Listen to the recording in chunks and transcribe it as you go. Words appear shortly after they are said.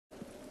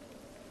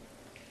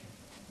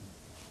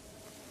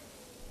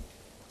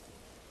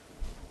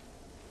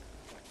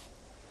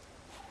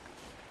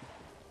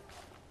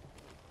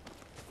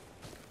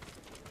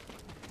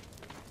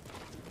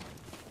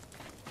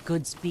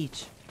good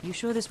speech. You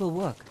sure this will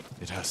work?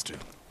 It has to.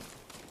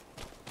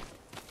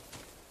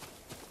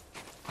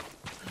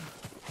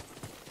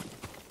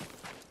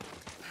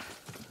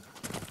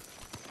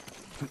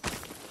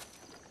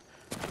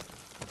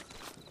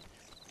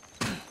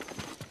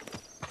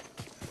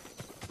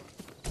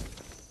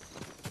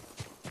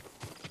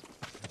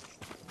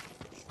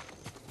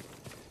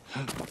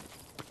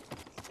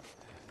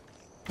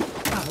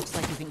 Looks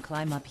like you can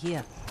climb up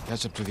here.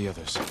 Catch up to the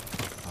others.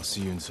 I'll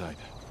see you inside.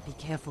 Be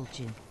careful,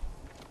 Jin.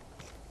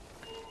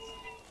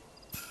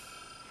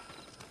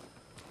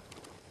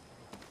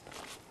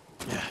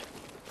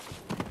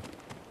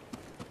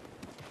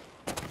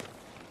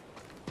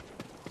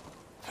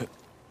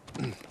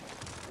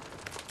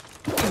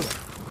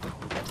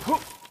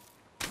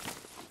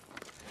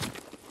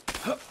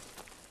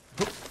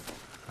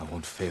 I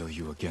won't fail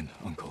you again,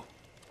 Uncle.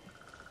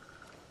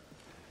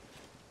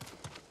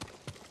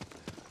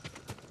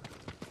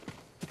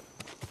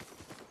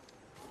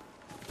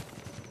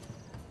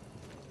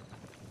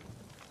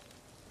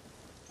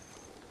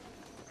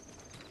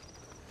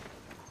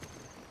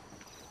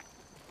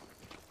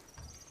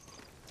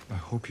 I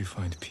hope you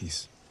find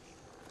peace.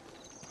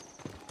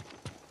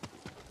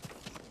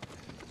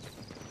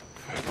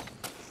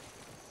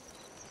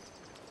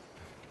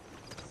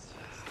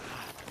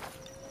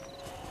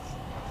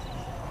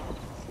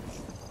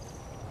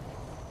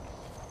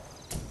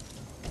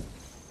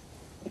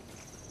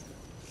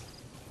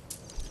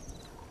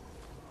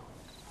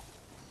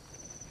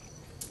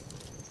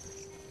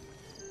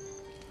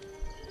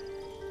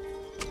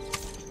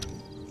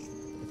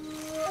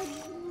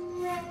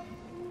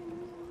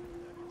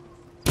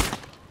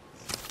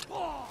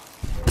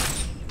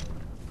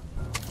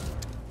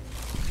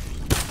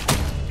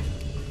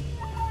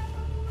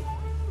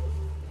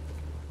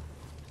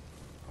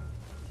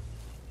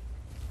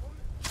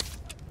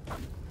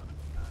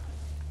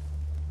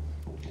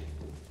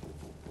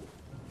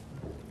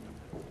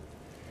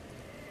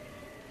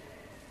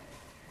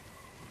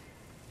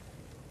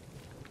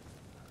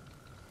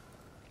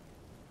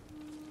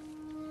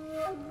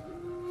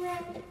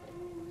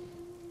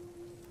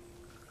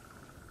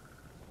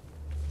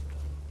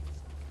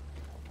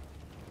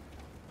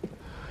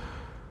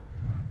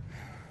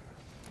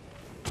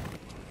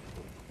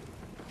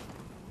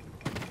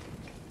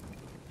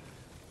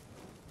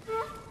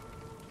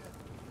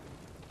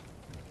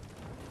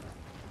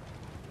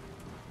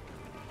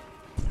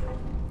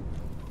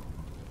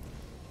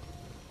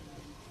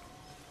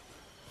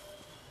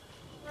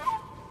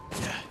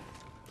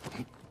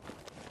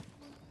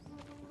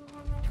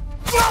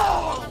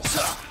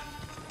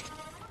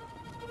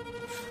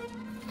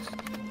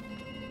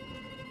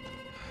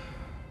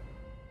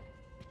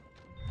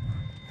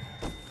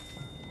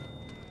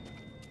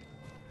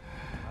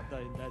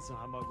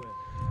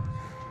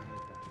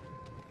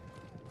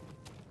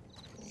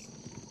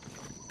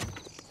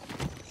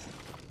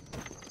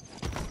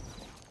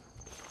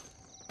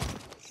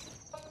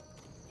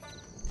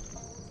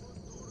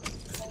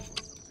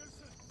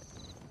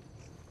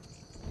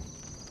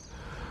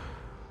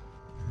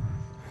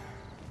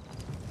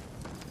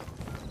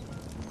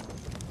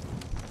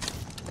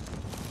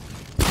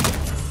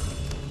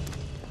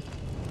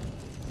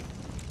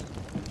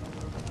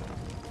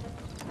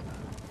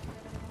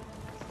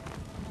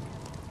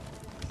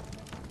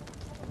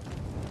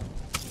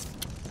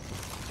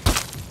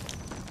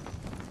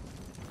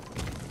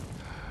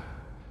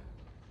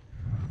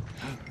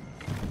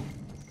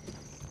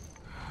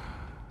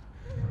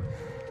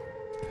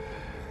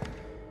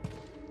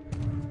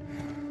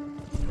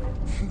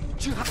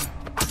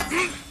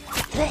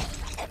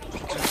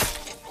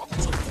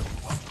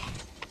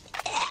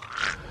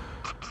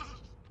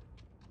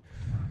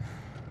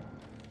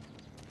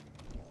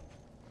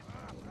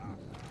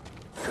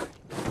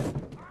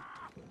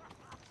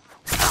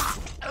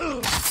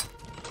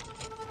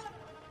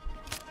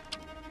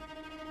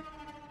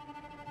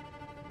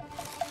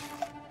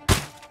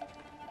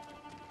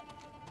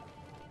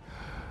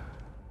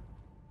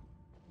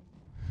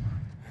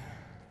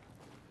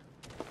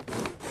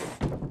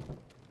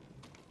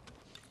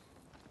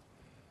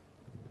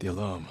 The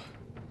alarm.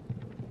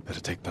 Better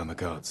take down the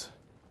guards.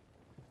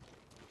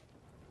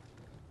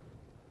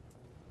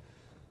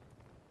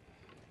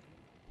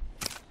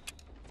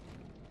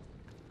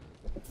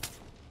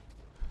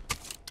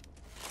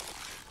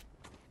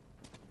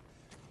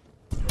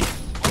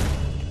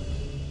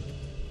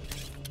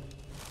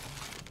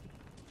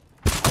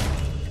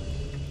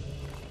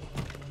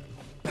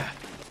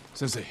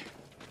 Sensei,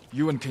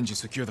 you and Kenji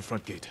secure the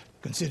front gate.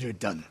 Consider it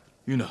done.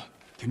 Yuna,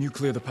 can you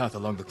clear the path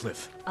along the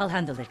cliff? I'll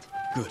handle it.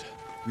 Good.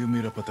 We'll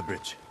meet up at the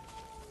bridge.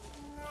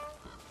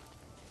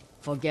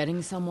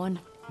 Forgetting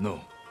someone?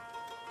 No.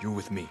 You're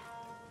with me.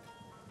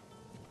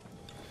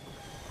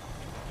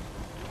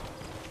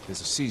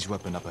 There's a siege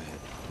weapon up ahead.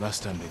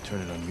 Last time they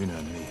turned it on Yuna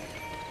and me.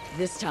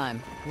 This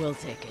time, we'll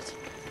take it.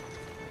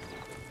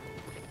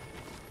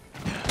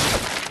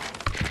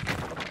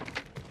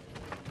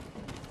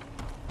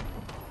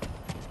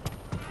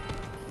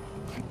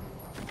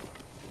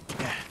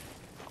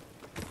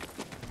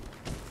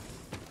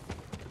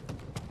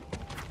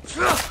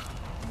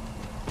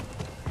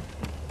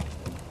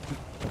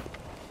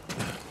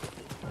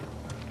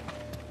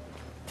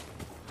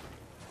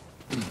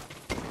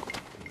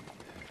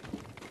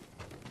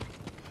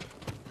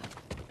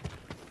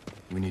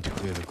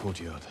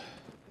 Yod.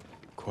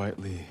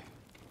 Quietly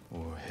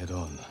or head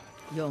on?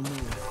 Your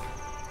move.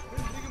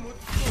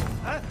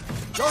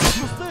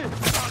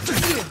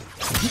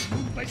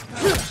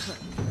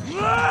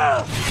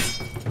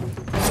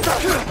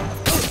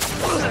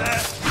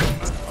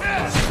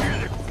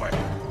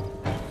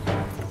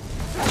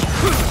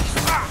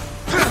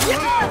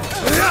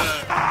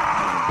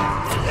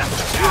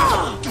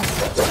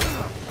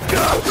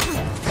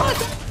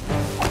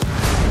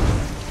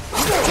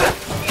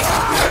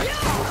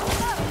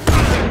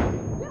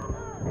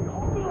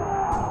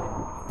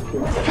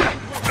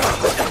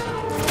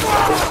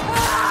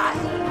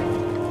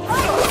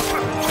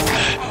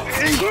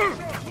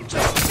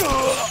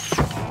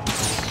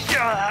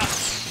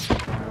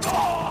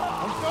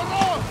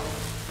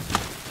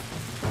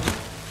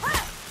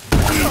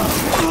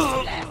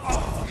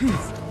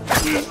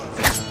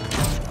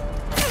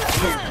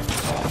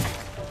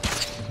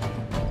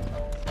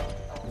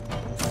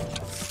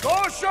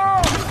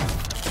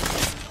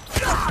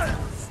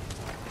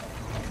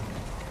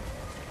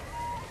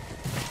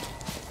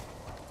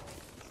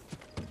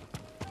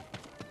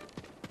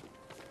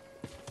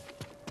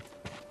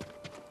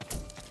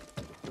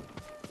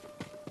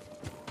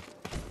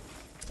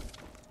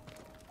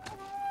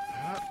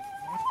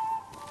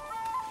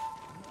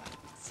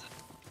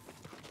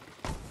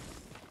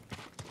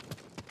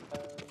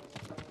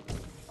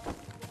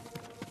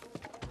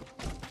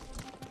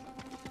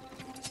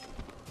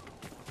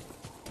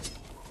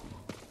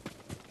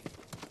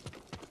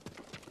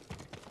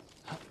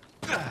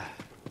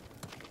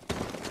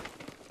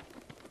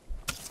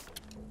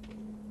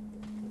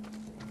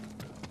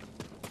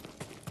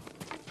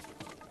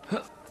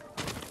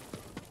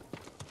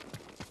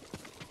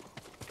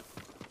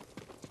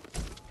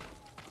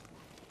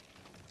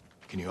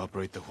 Can you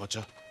operate the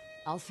Hwacha?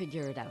 I'll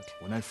figure it out.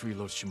 When I free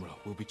Lord Shimura,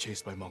 we'll be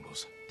chased by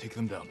Mongols. Take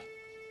them down.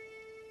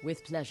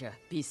 With pleasure.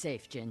 Be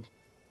safe, Jin.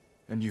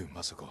 And you,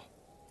 Masako.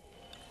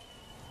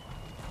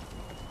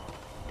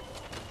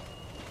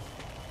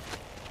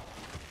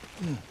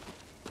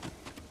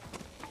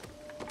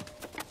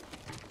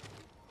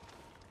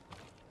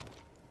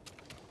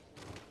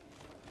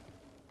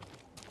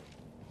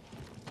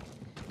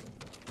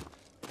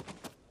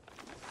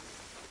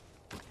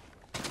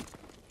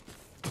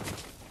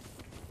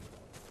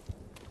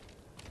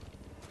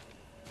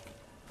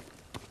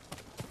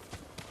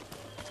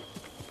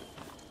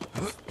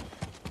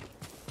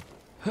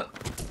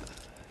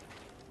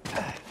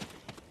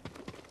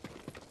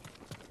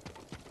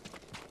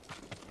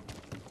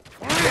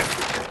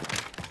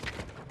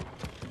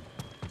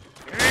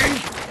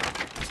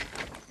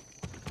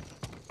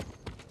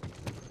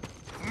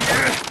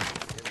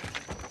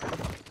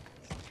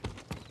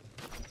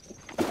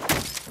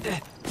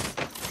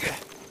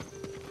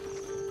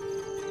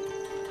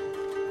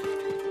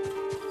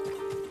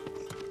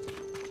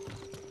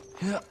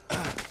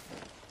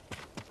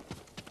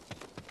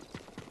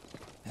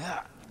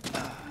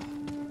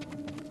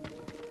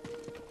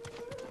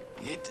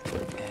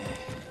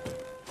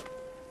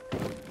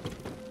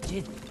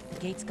 Jin, the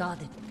gate's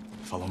guarded.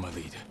 Follow my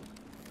lead.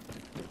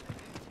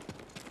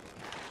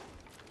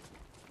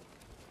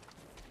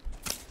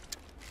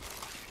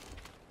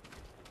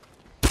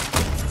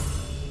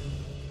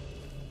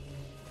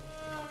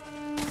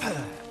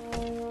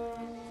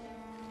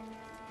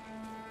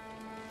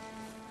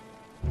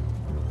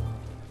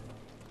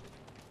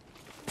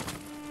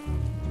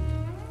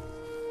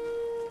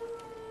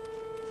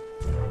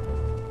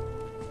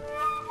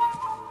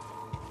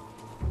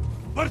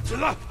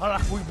 Bartela,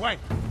 halak we wine.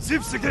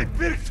 Zipsige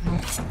birkt.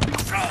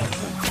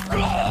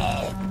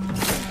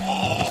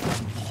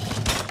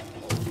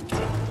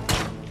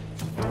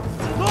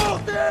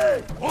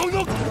 Lote! Oh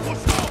look!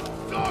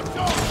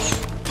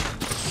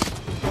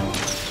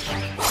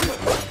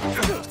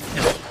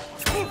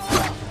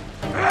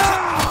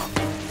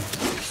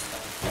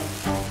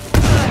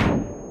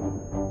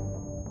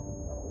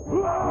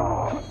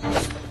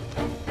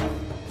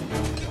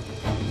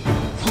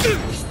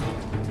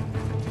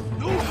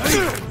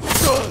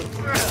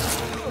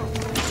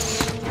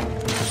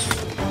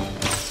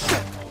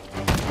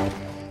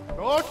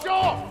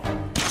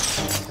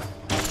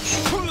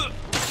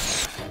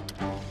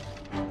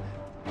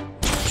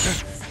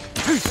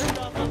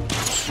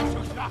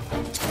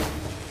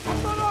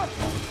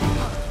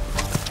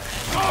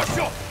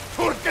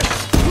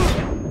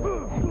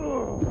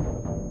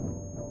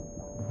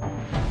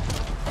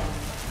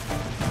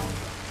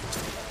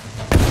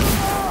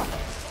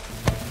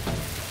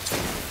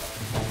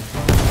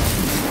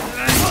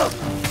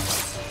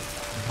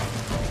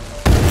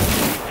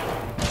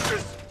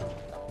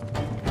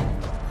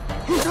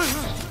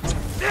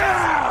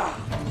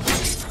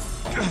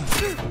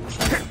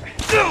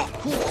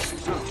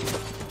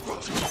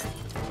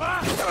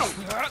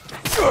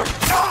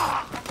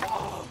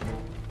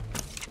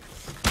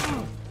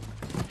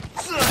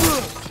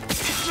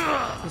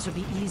 This would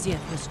be easier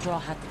if the Straw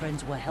Hat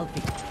friends were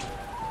helping.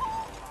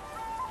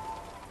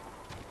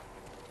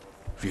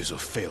 Ryuzo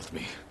failed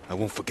me. I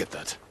won't forget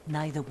that.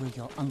 Neither will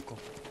your uncle.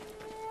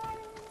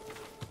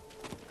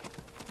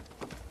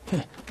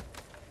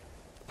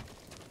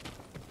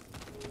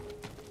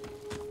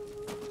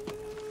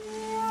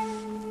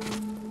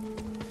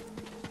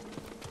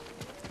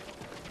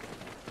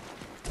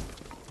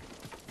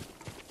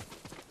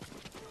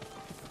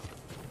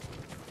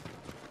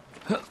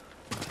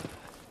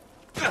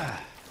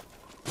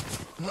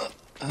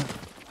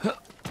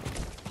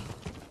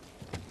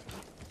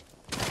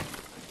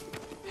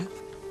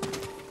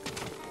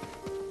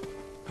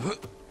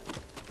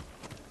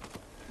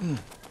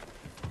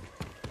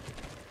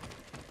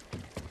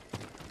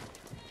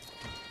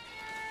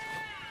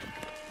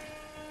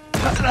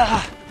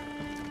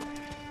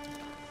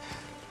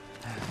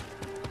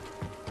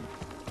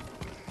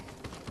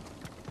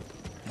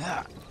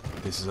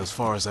 This is as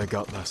far as I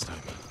got last time.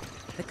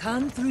 The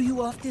Khan threw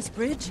you off this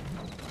bridge?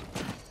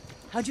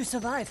 How'd you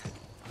survive?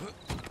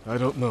 I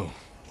don't know.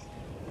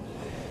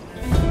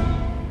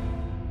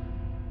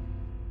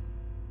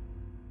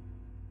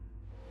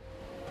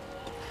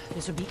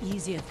 This would be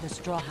easier if the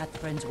Straw Hat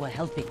friends were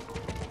helping.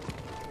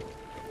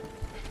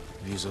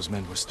 Ryuzo's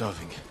men were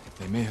starving.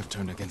 They may have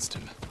turned against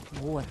him.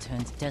 War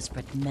turns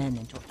desperate men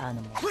into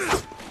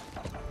animals.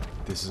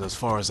 This is as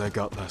far as I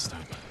got last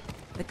time.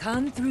 The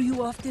Khan threw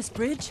you off this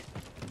bridge?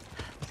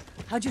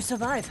 How'd you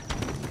survive?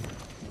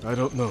 I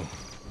don't know.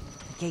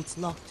 The gate's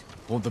locked.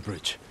 Hold the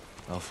bridge.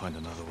 I'll find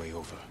another way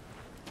over.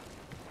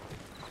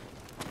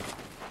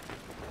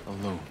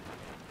 Alone.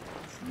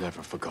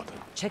 Never forgotten.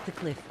 Check the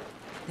cliff.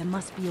 There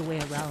must be a way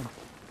around.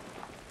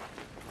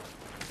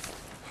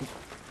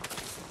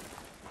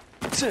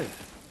 This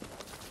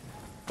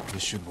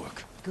should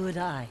work. Good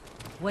eye.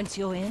 Once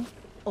you're in,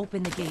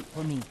 open the gate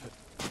for me.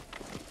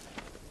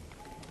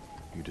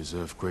 You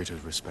deserve greater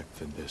respect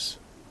than this.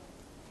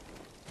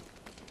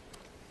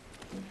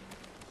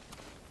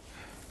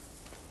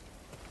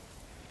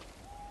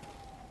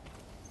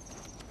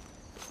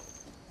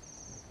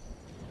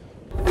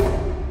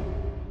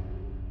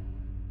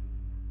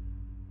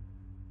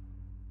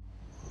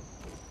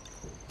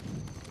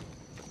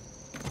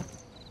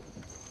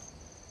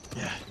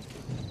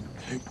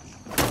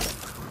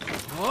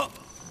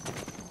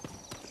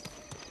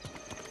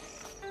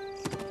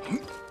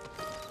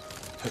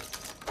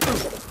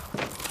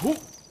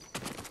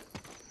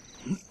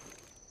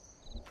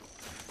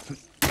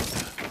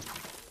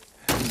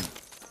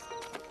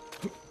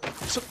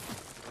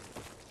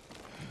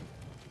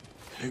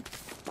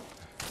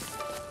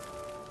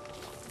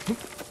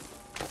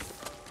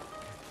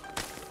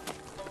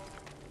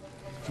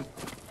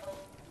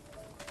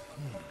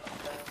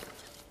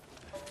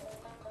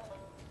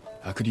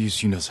 I could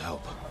use Yuna's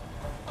help.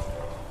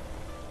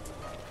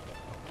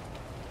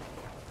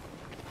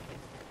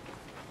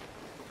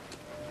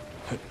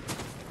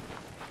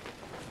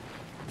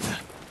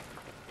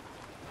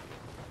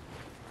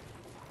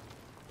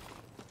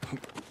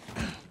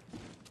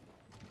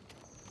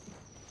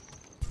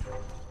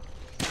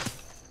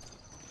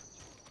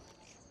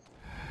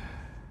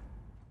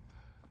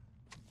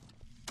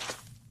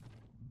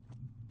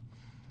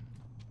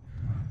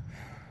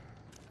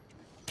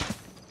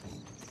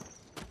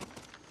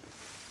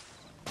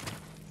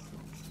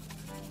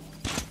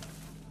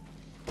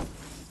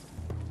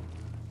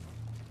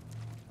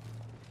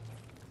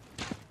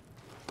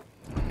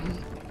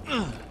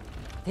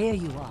 There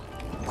you are.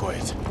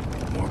 Quiet.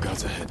 More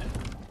guards ahead.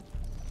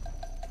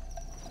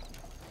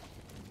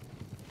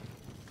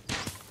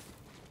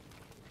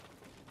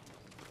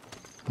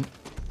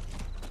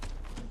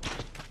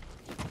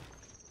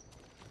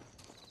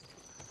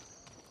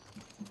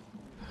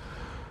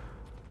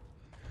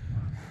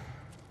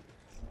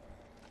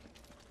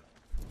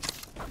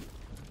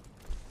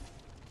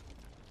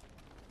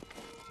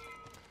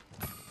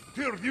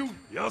 Hear you,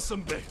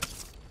 Yasin Bey.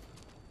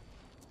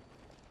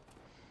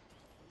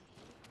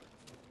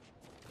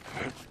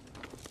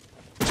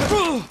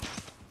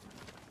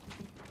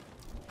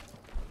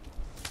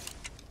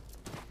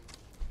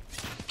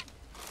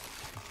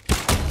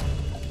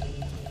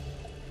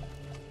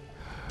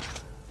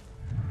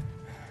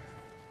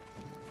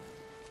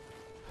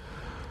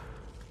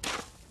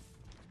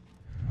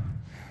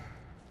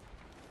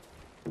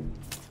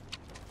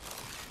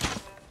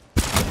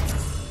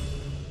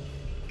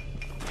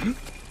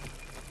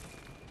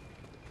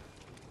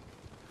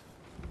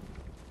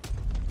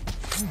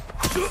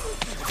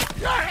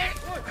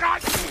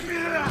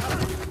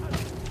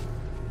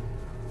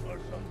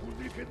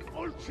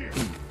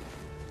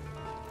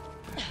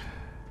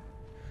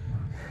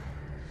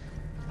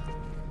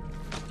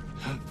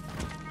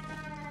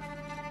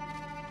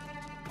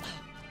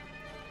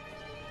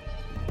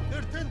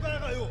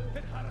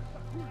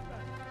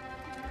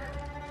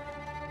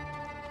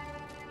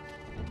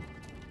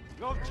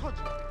 Явчаач.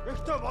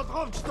 Ихтэй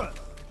болгоомжтой.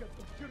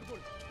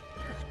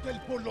 Ихтэл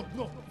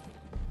болгоно.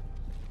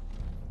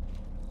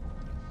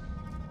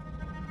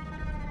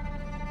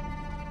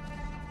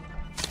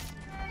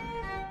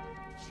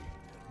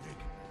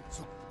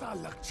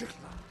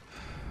 Суттаалагчихлаа.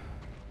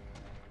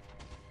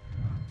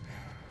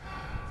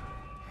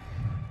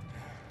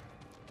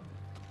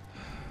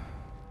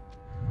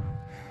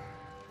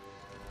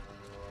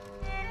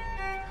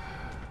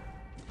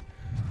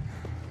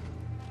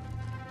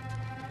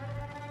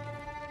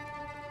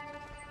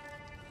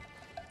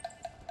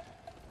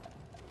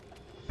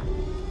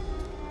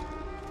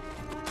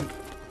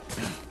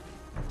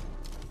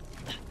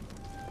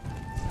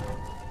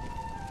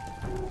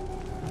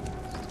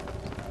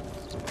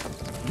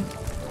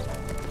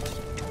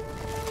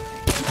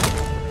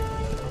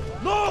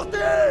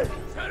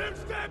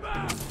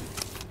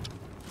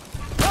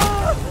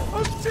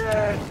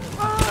 أقتل!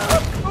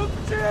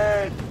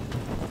 أقتل!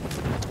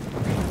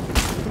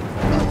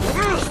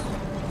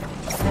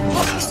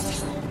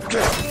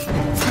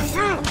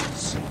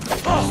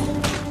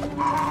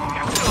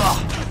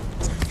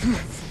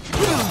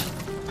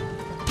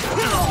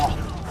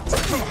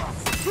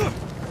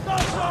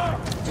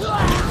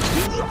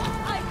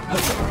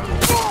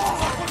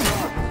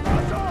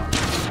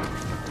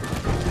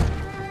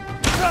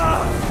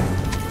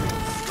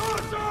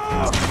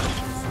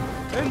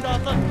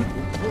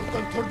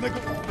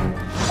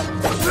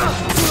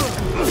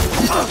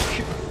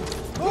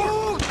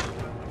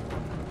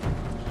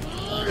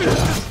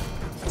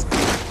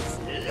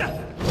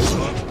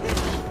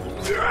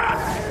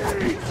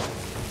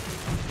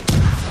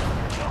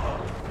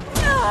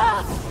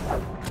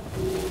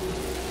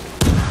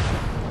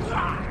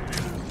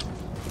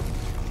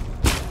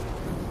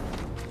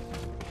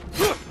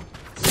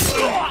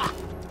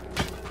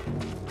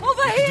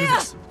 Over here!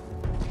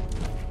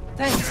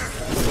 Thanks.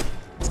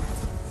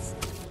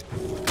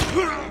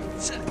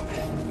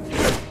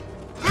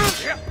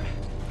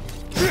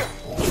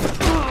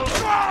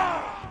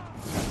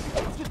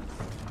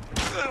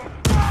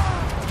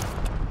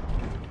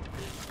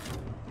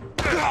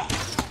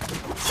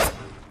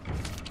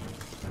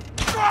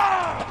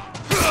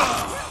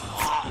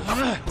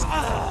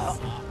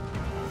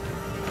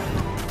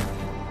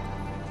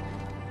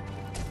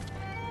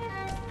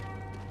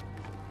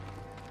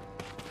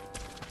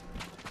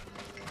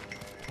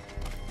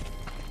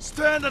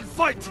 Stand and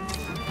fight!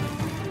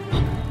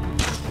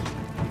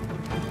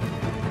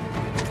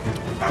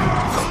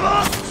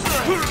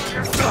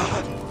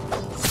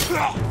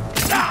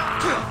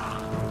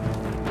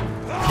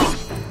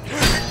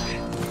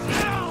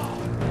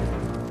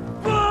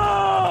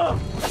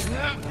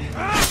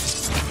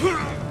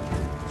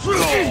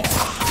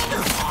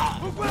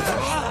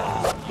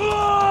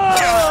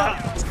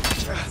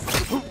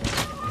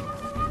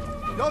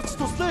 Jak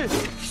to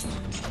zdejść?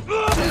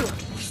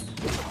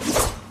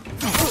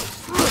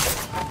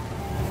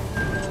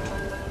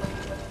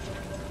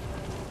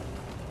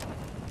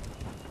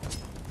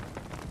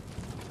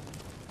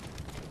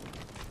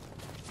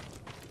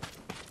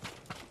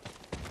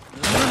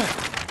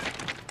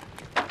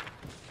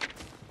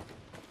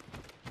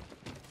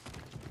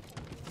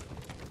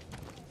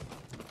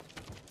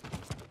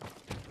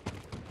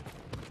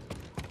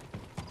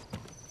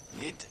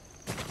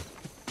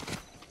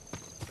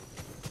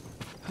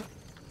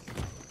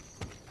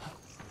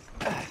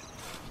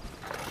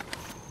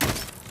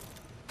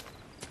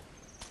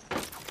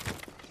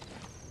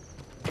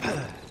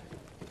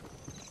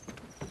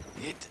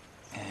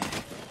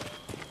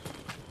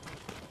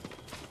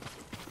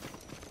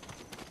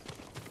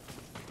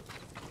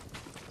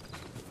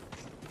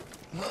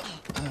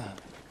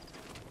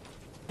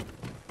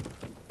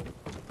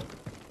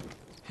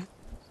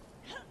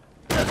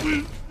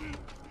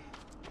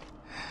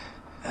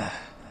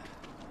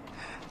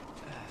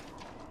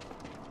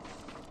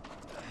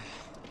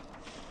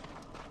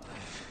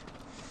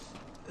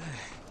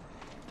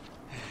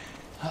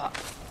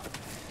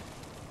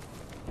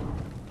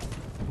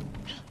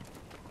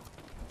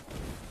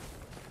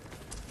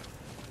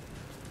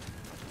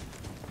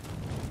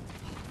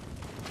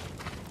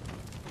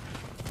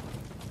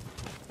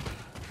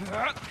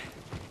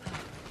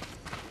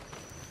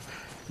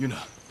 Yuna,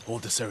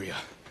 hold this area.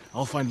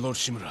 I'll find Lord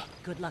Shimura.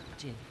 Good luck,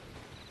 Jin.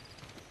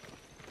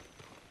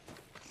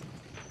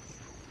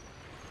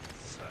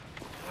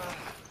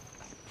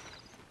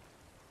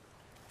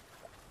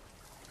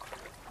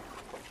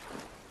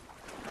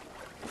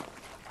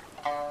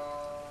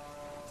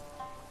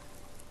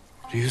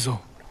 Ryuzo.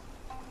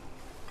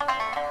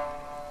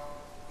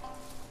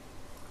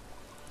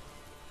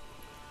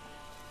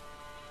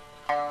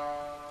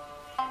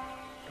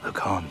 The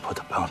Khan put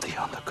a bounty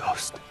on the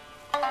ghost.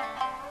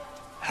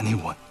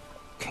 Anyone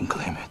can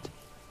claim it.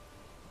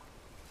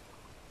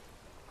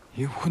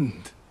 You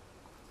wouldn't.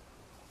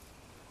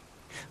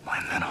 My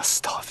men are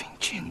starving,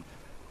 Jin.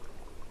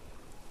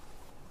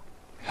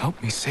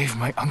 Help me save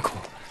my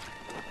uncle,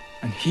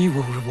 and he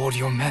will reward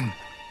your men.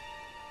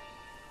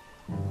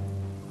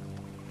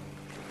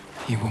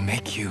 He will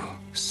make you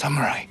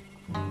samurai.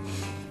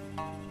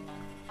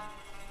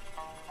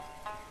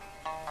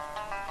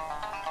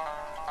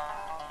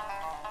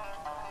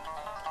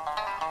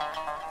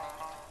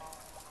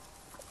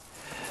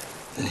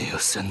 Then he'll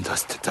send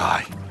us to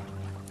die.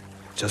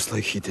 Just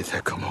like he did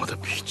at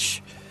Komoda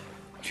Beach.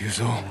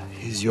 Ryuzo.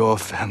 He's your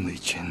family,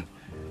 Jin.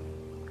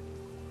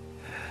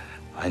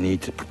 I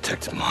need to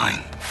protect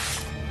mine.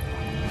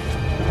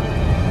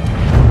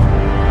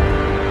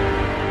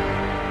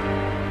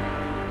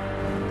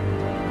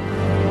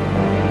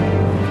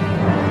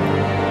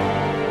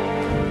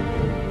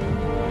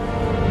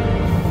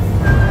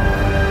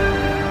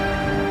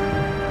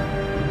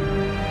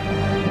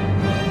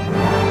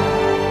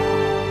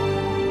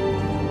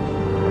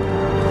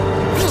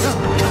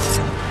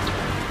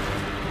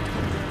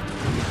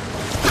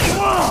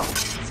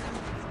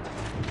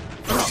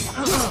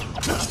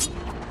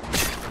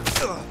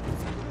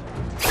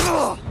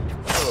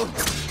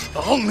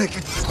 I'll make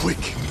it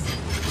quick.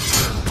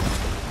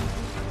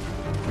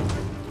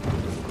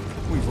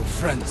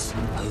 friends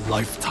a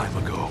lifetime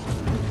ago.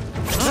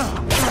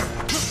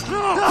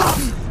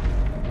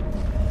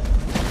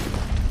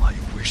 I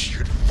wish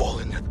you'd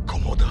fallen at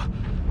Komoda.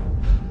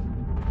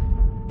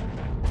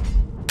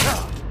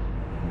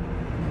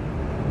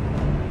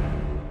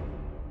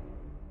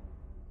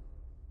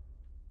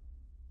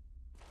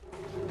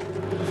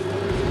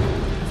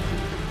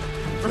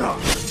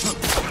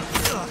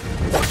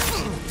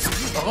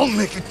 I'll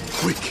make it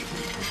quick.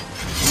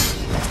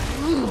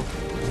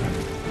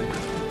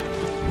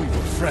 We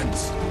were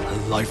friends a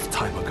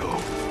lifetime ago.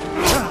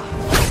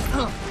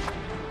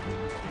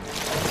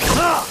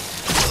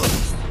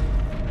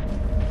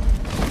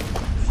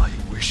 I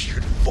wish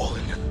you'd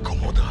fallen at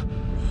Komoda.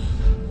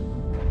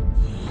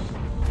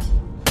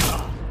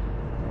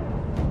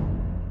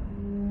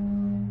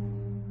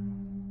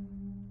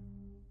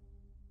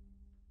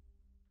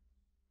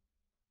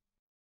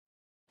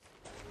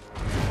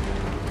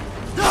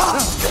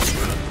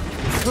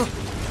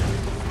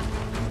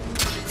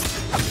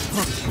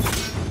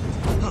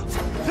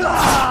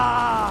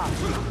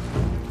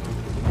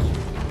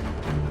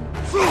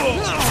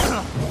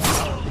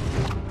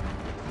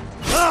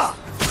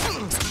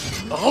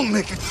 I'll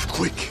make it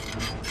quick.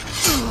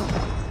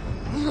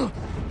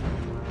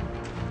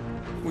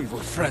 We were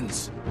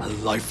friends a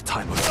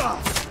lifetime ago.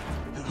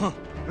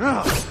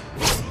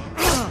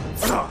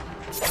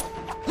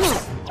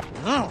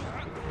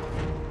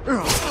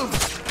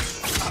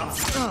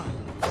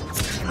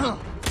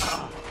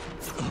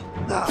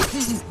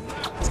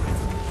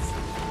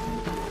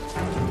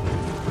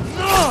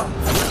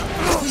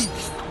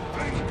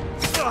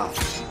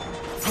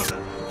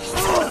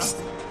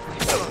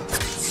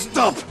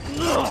 Stop!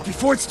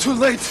 Before it's too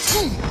late!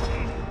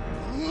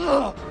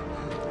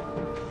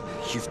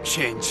 You've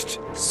changed.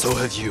 So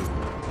have you,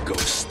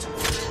 Ghost.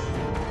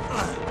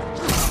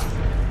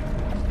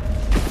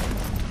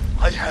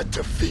 I had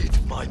to feed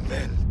my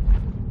men.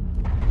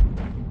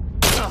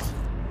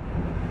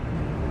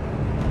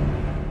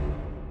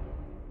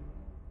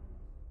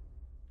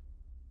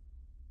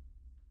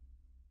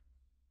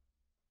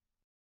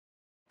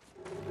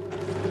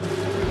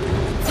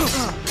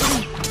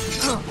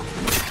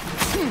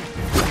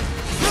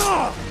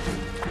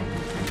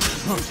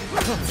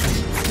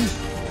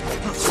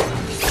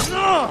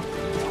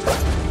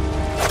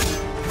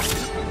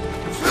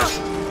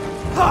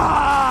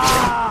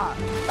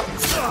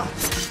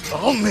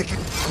 I'll make it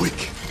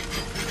quick.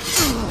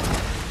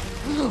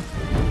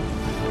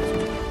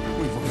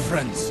 We were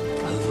friends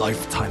a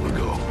lifetime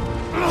ago.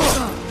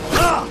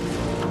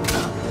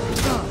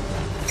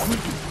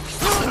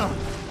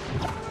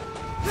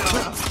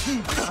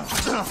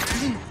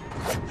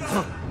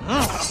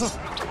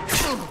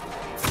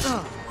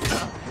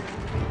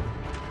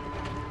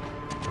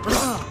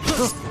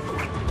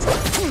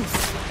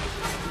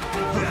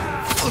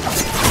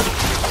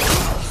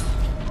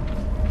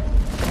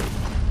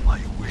 I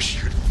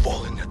wish you'd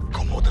fallen at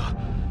Komoda.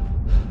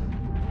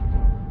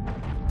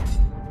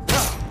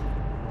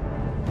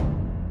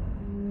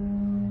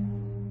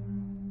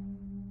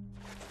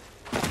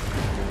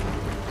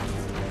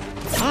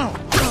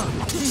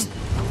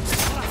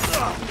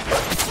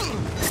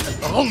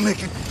 I'll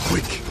make it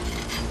quick.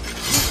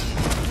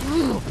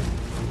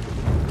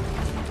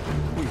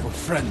 We were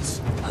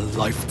friends a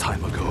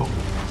lifetime ago.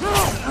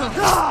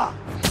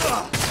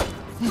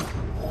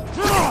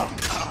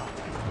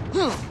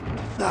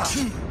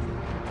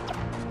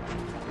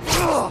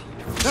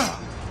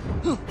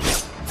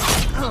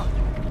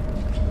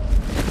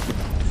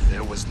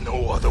 There was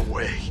no other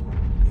way.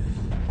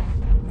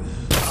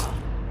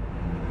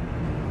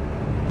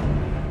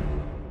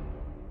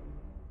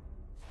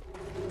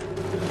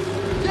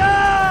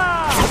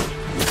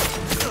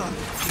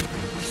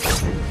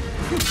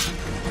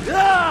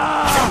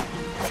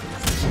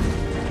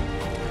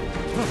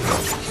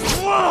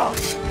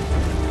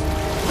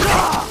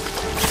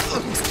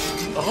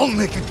 I'll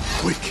make it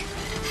quick.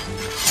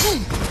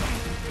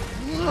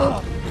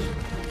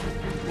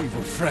 We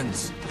were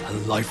friends a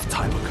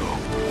lifetime ago.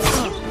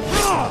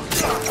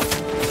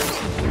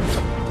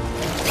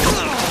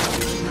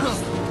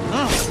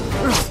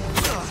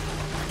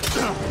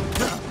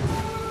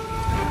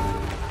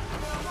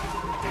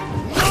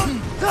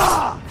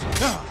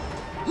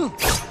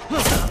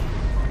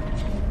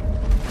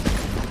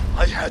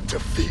 I had to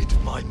feed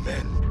my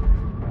men.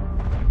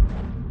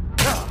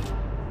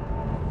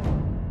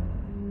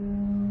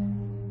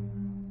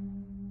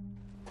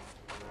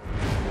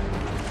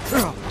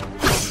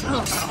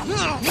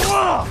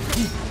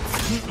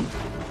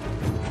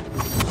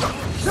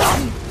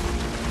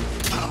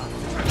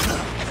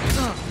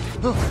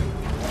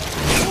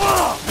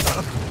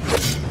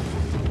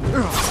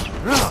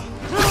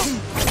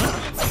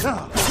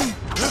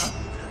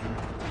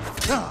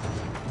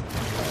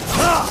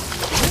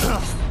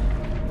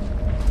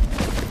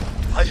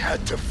 I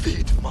had to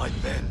feed my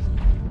men.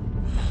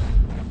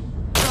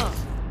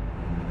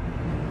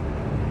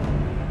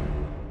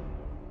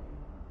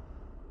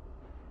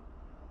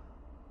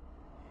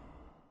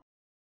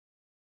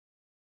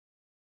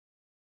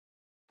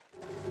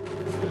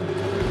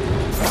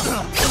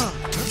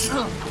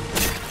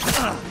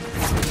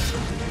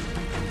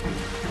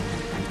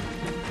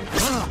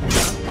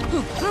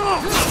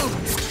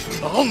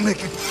 I'll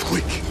make it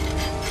quick.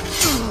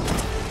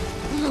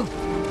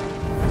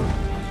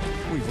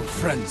 We were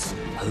friends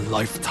a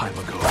lifetime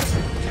ago.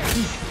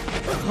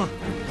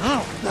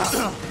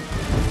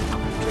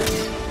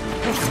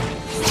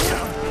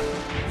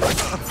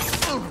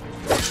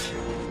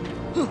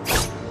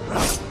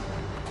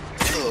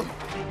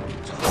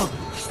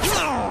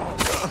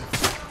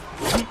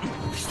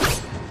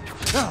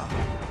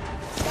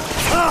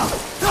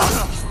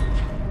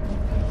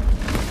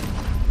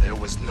 There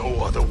was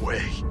no other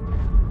way.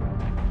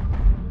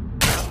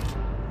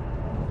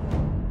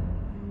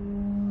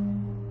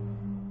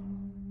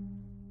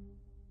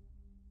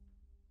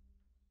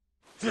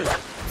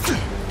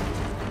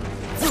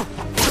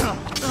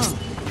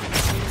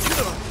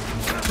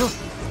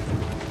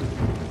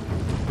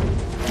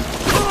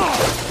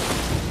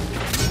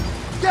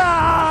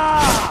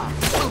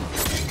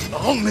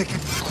 I'll make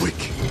it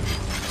quick.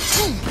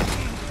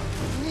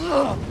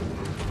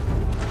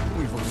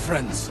 We were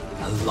friends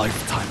a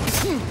lifetime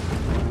ago.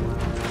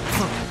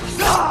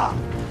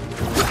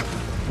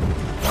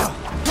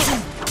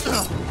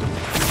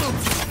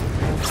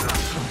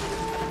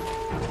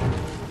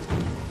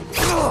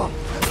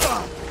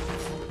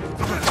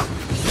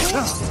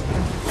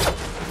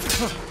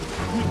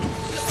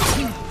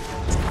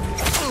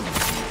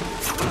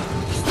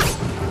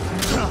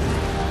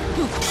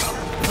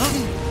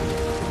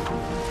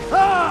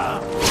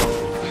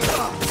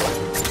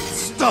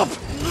 Stop!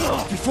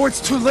 Before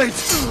it's too late!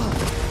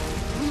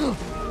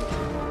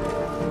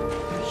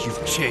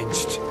 You've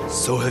changed.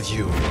 So have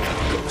you,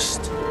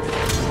 Ghost.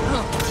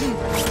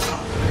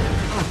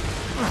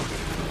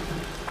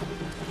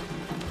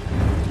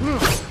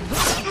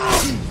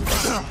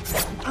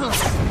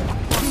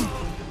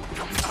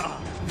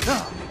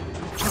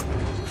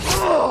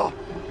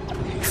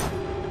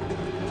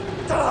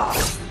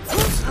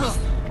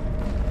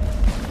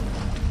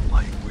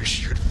 I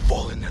wish you'd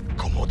fallen at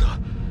Komoda.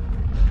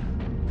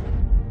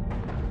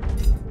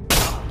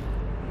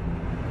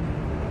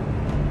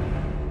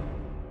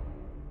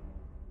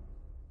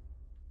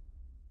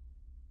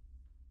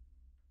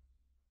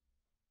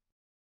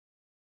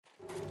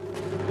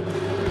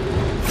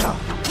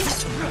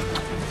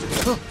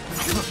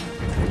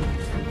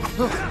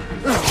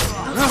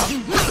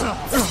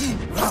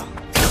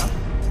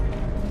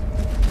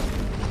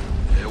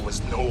 There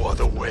was no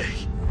other way.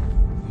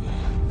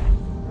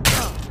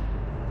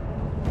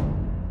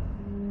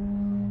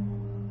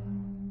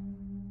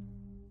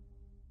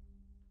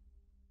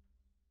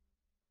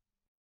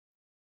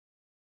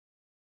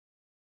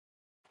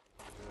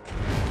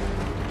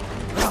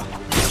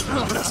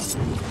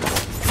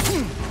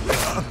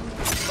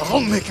 I'll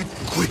make it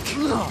quick.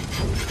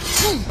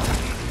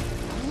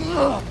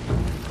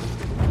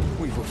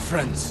 We were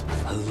friends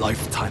a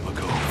lifetime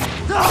ago.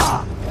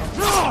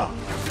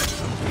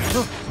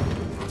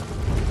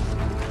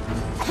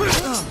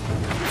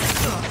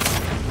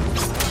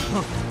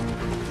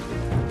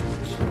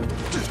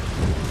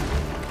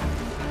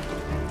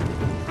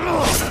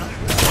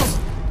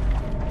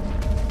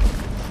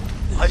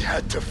 I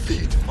had to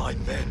feed my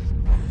men.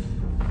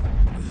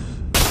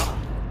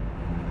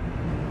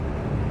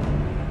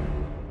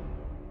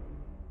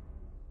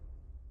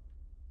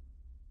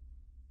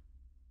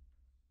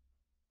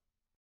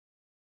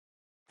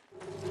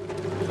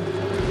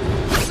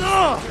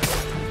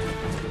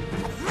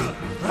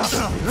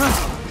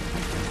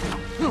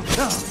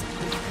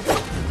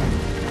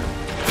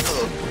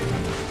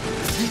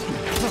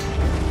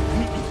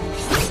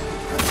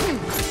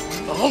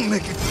 I'll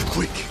make it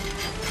quick.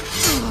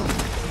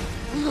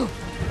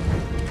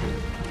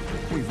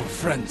 We were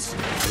friends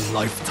a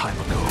lifetime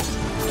ago.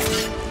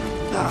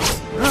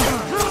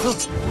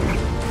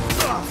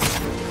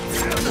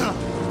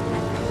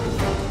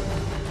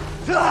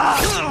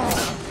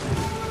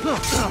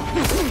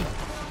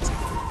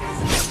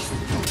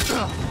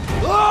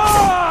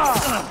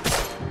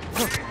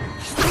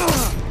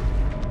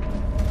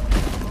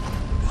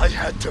 I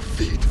had to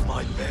feed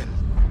my men.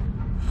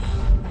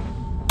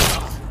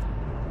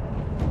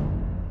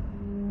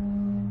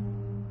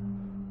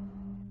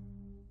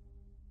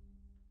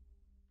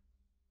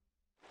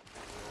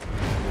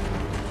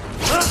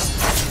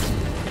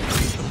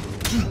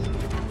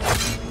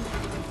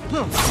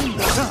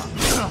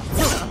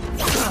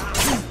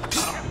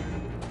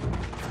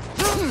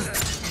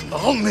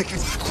 I'll make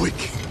it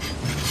quick.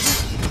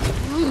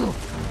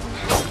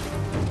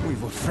 We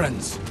were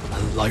friends a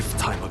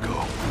lifetime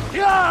ago.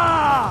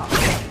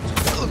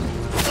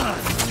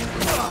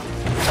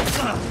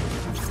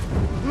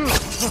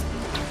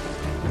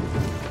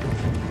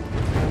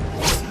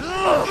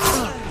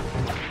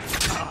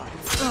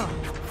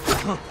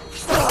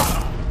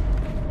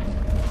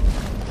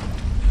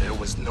 There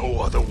was no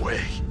other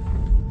way.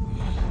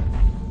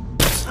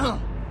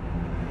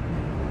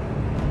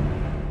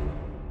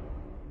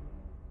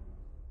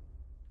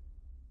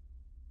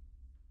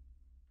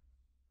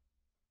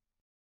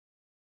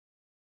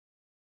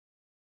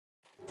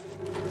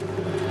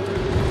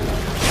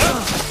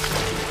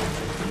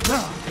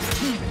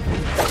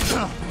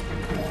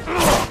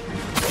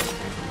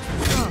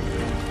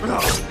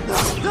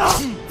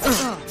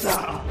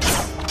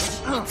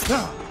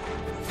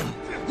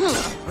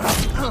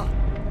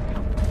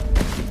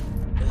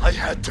 I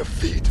had to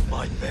feed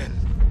my men.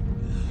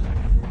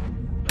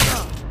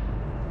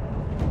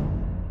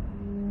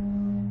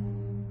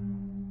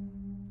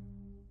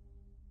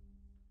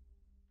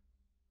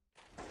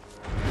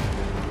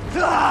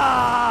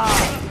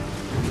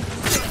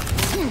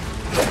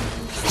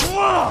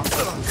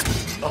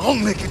 I'll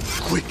make it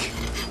quick.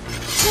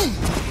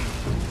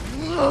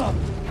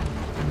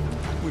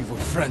 We were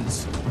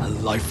friends a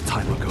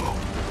lifetime ago.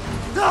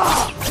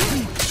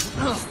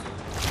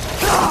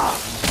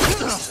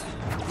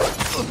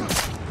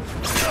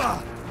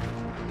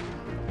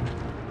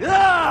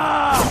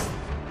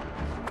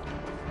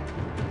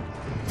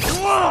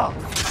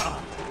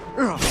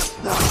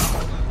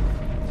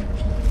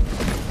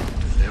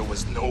 There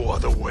was no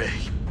other way.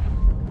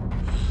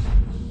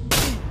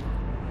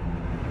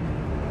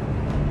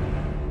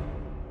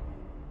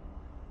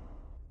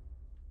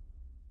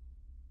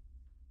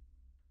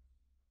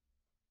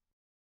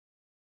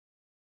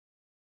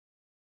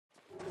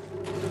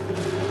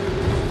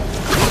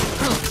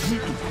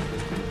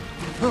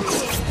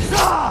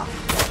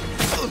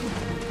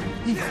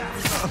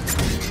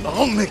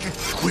 I'll make it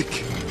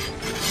quick.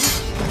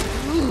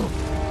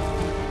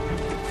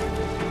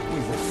 We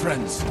were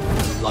friends a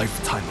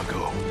lifetime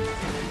ago.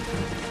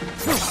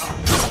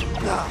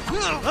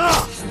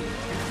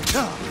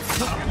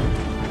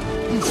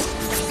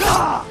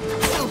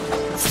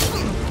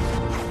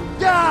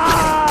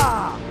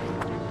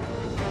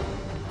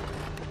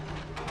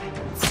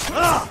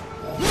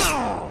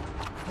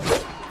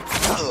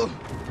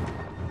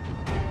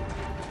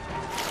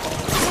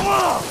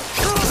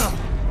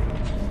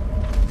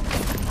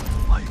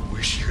 I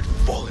wish you'd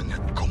fallen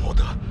at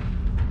Komoda.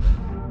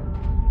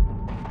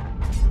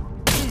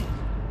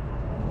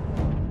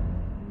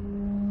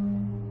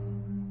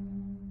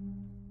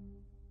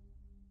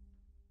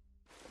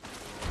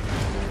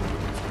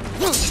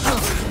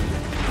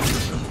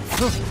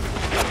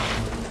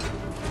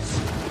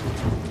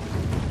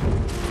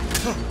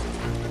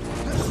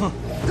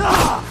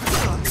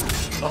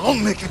 I'll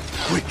make it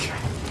quick.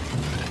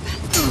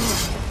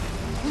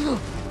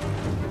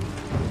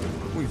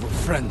 We were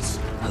friends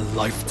a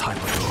lifetime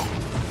ago.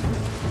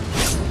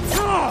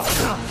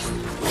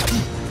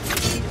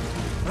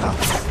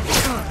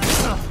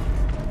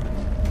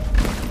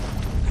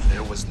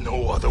 There was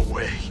no other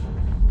way.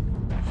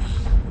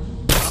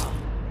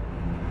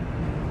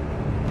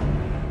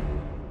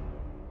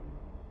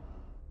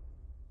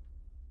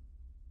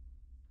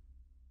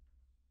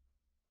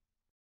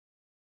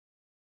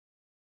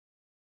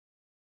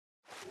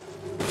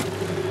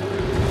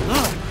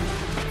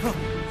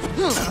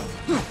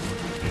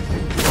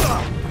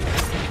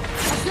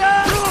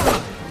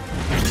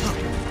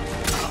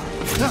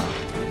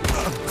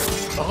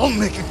 I'll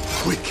make it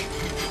quick.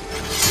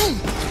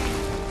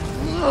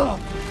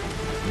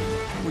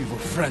 We were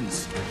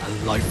friends a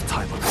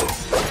lifetime ago.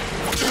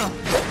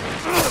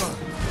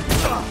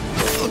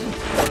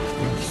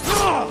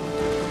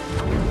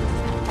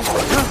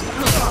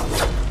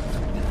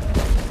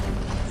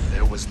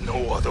 There was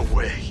no other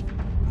way.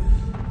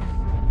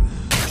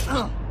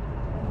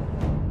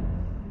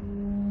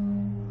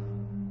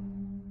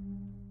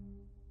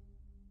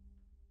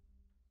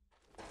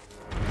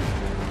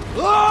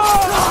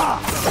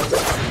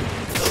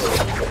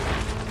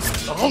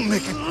 I'll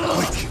make it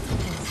quick.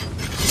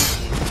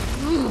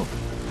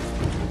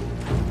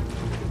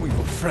 We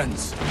were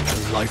friends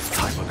a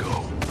lifetime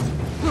ago.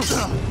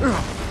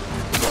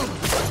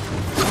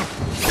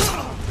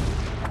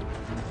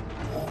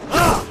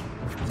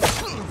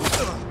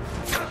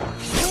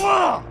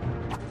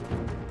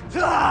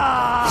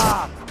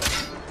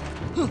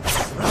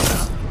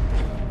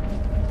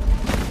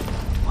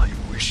 I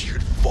wish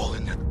you'd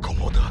fallen at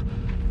Komoda.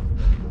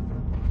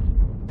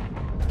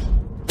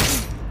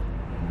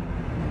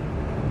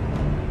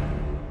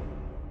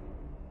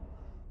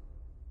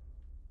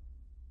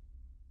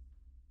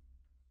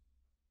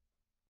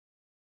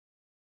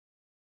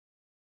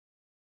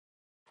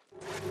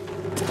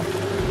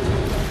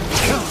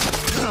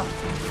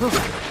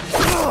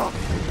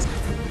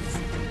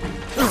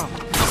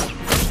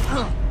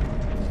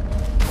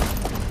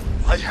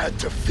 I had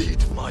to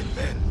feed my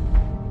men.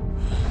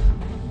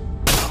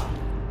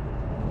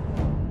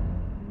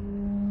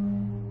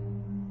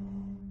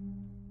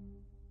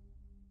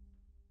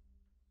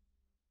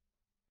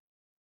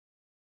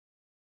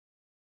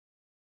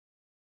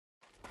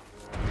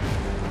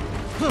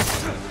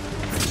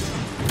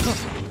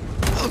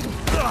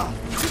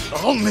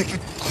 I'll make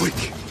it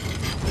quick.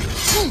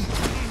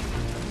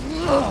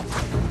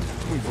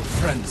 We were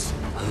friends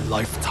a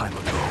lifetime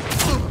ago.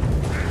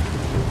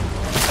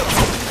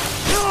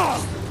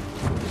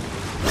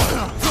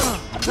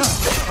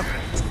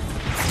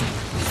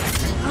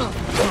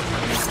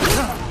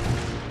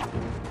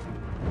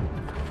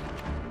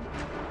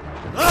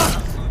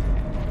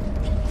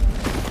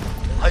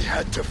 I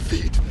had to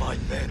feed my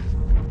men.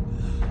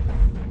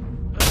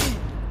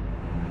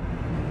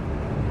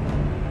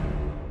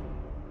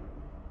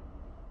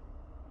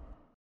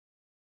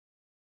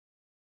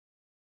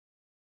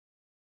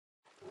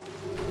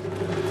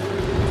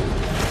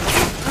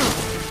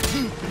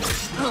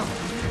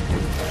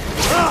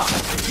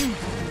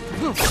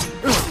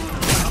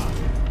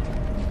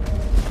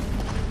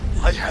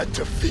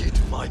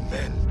 my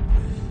men.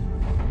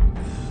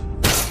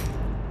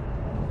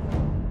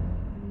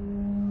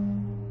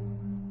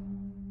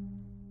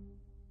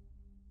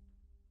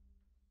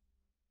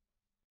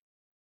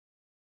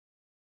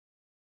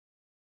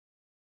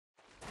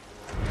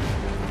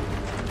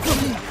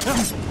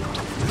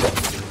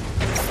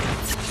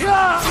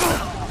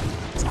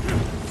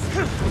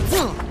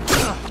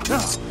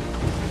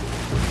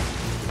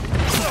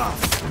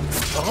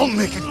 I'll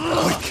make it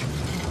quick.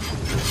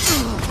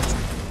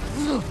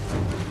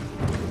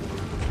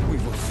 We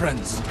were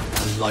friends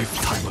A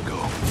lifetime ago.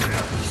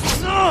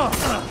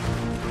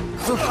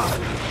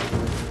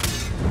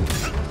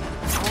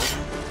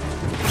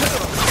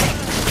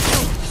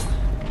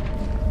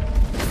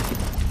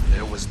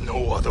 There was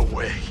no other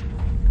way.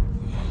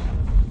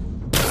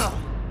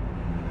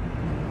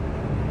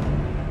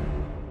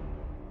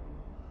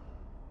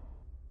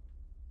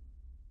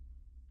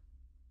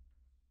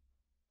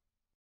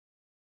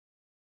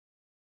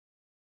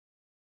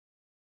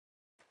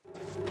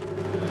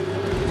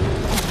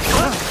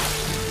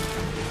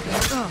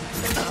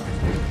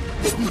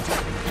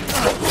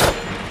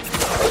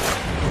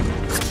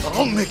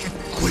 I'll make it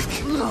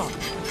quick.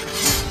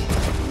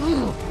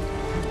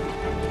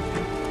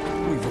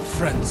 We were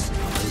friends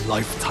A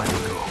lifetime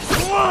ago.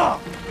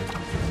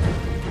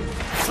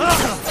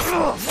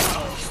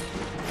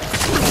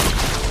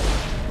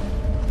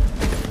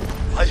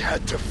 I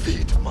had to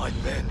feed my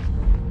men.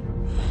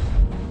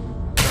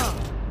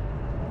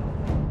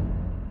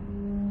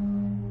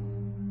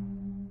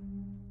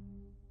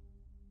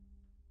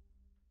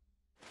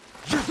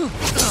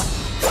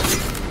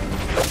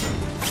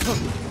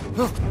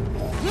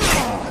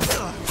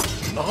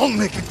 I'll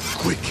make it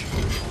quick.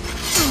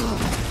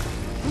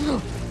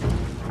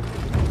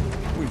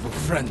 We were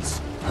friends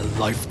A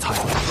lifetime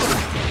ago.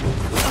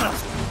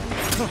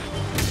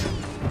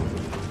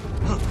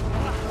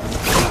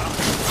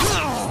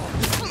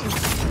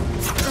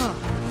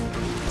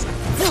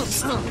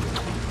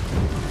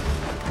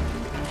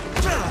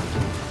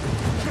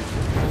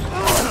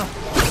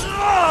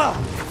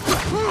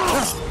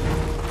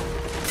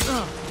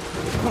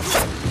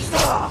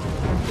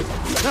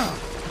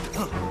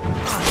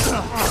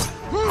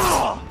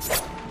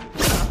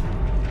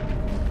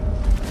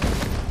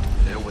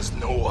 There was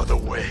no other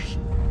way.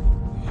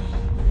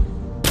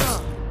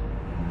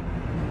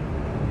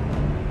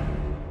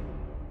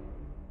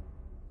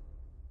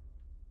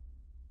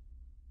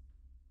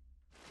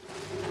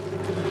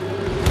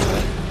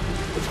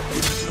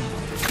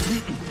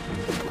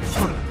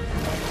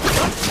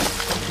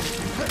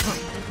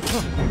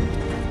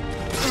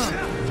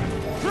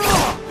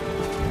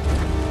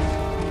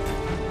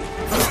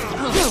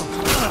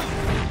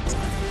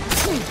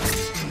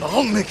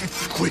 I'll make it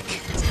quick.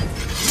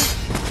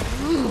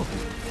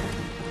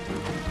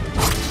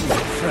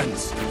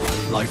 friends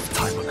A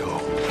lifetime ago.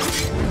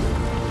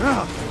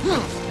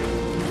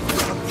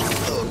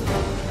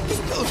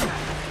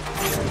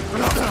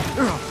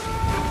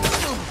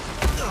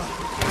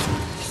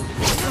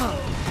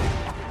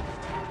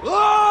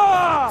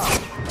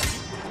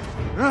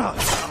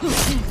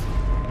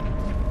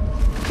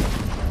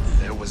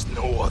 There was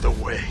no other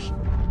way.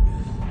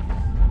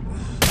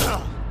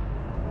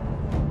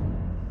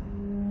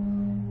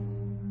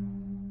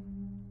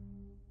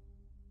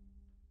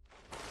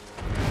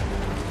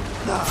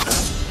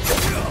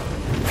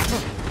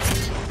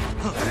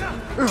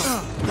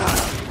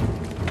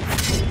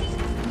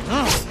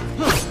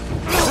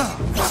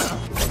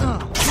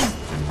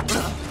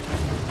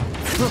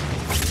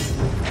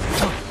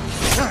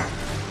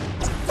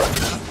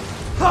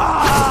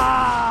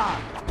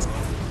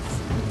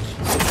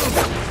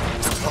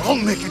 I'll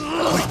make it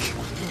quick.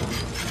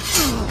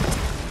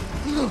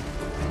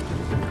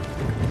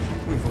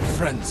 We were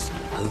friends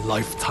A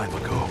lifetime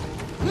ago.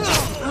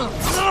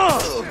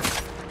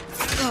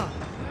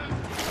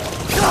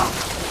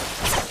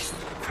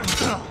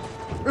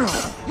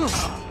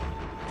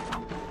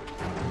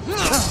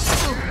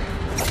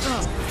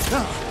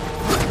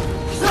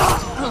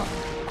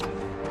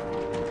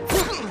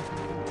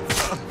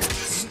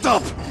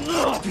 Stop!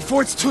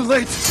 Before it's too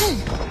late!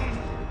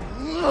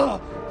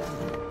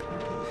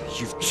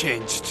 You've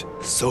changed.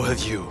 So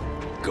have you,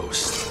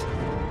 Ghost.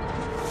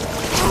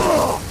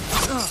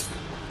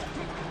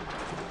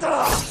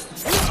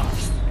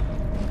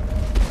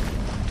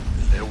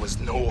 There was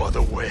no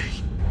other way.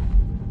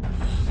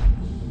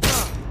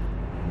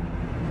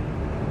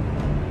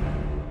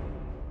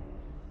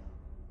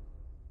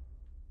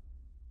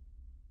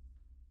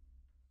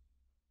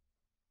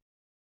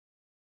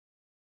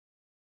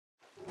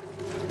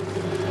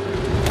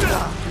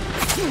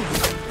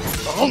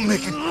 I'll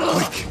make it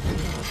quick.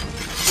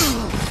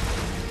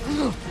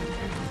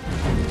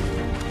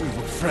 We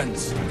were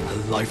friends A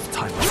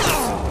lifetime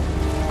ago.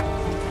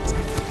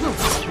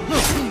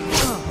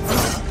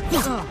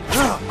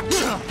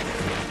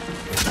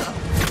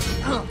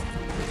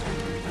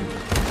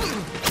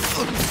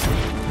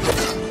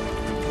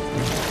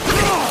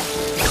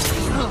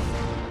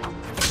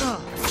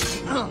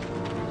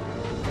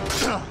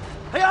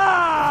 Hiya!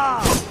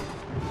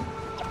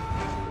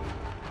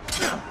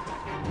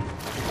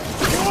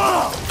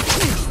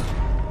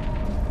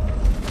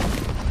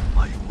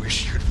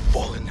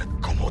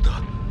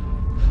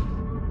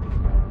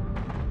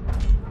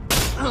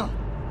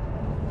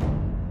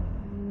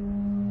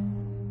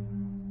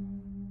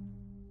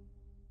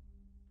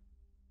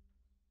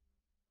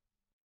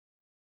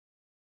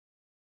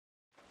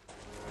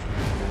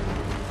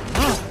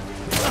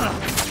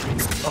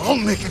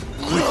 Make it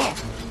quick!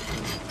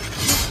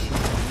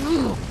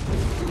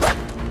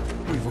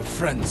 We were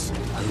friends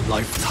a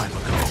lifetime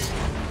ago.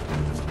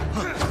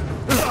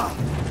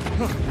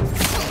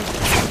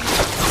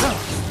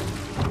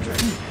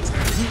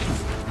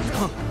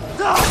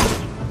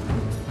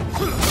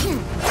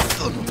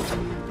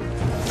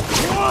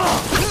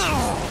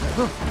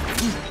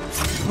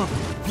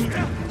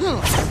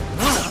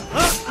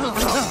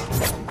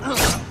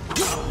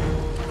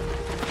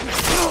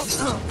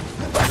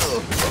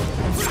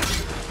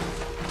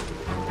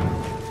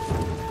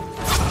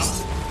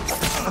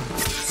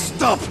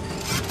 Stop!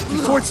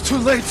 Before it's too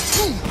late!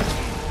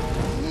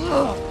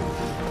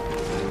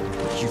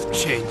 You've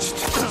changed.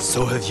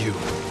 So have you,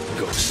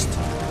 Ghost.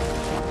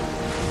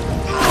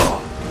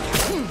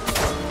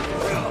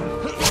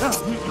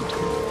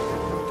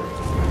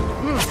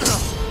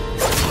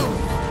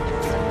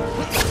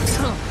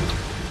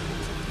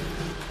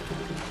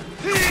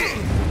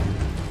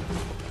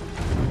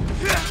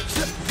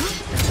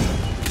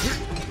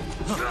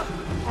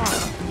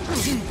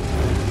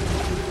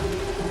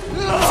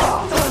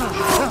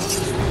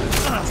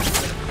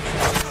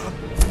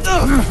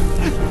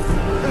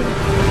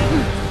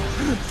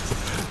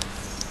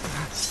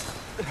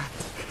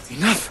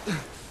 Enough!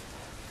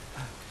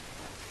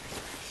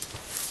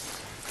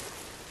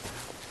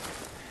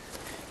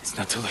 It's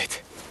not too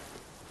late.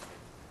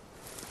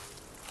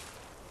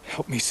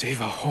 Help me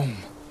save our home.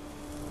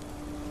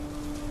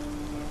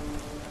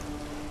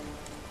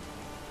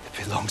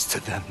 It belongs to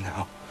them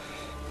now.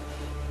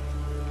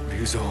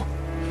 Ryuzo.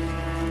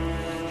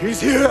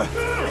 He's here!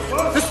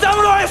 The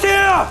samurai is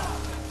here!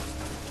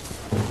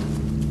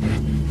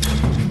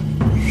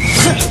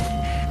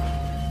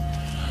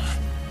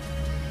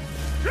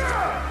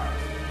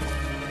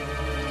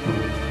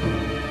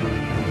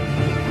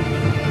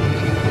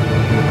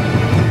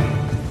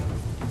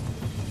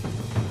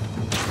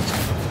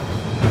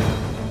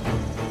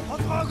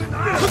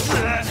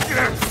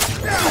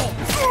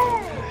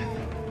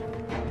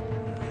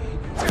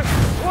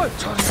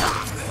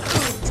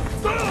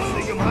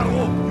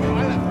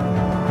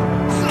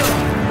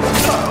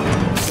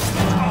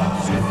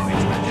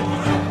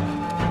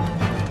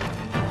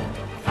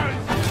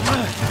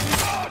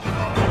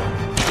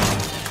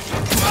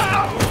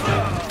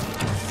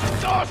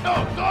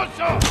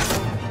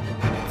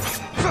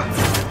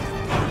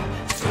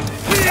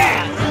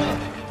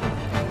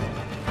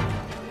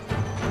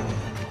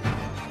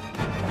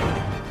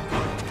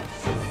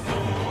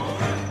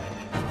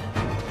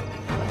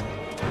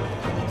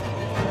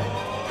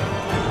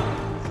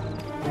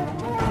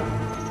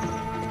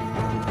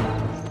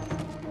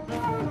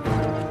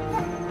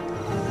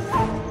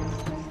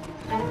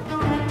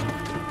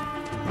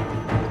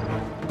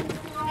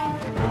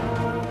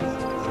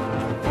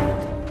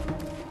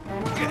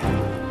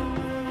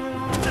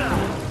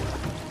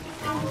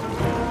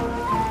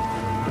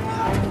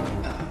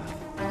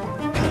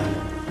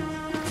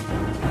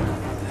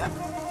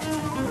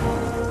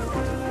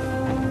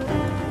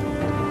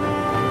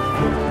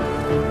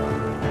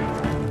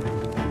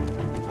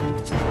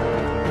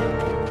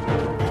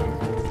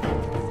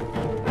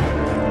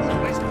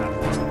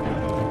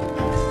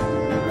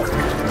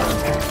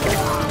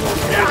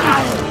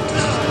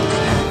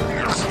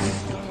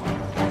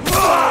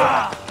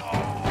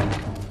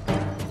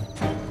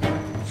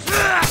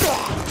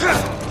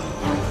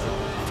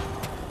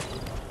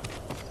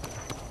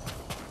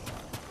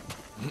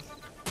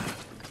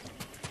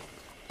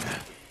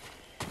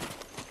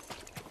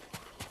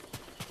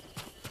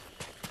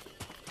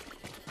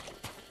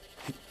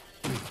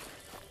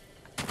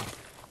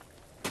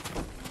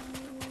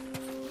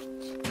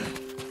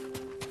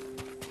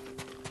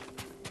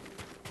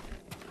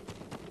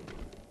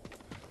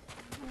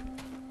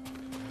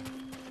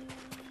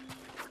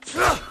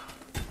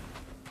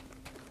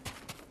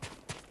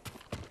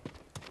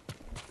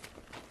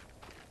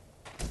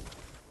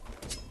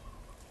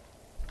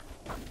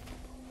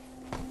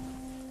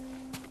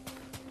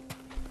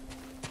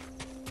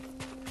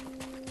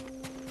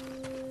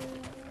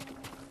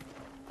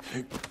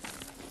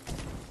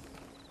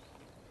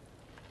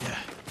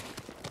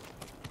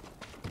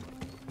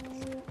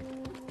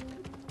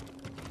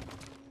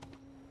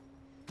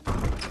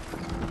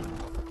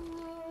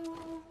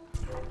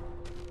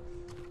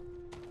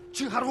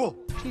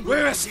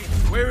 Where is he?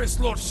 Where is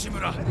Lord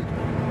Shimura?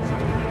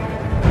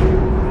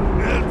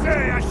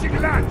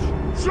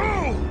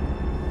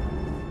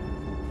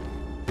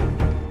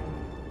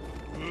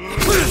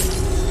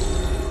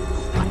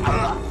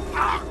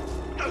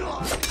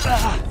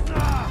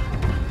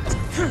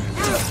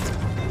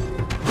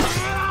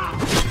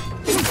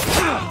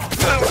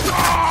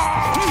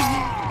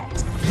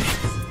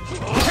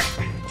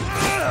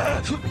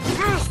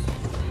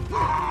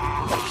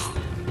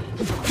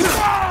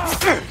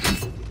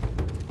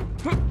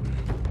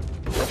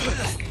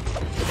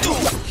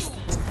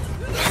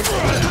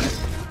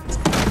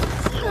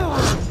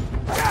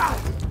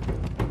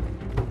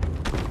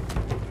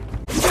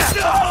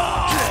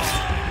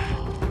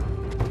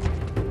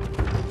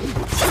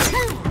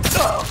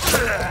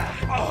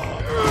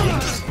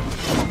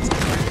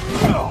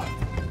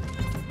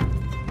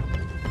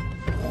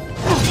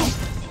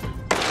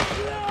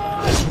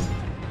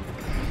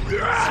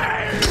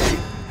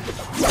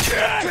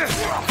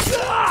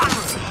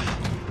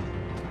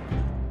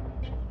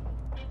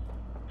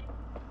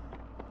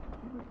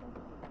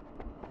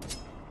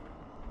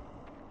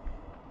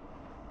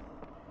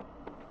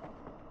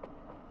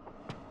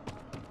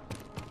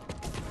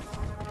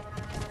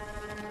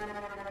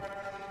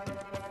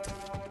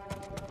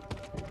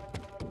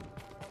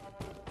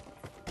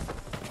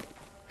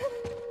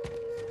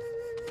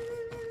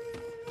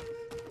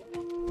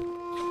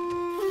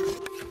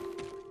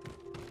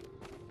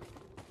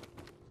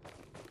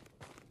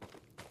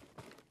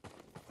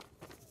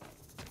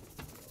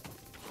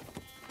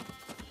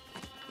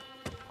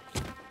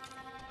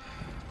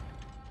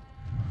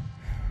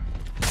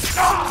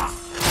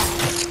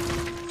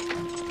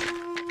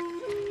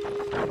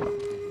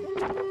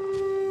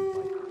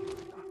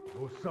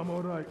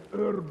 samurai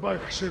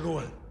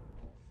örbaiksegoel.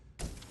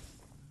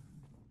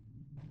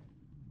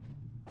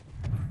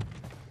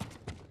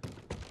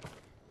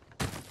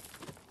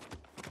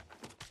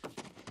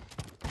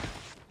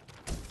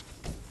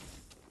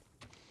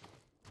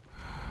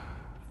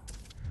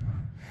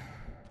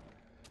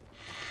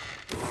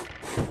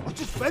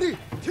 Ready,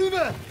 team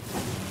it!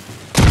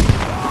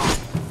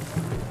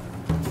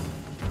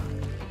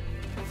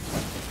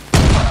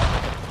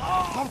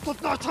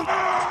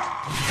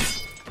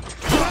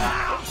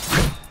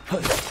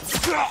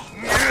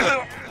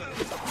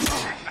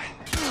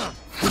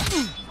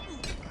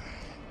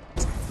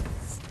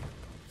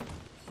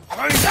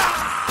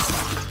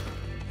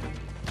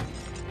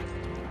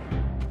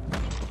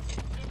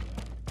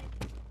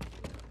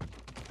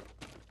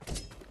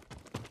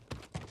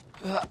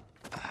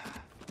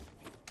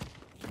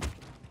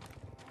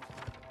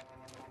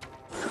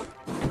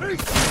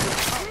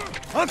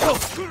 Uncle,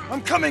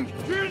 I'm coming!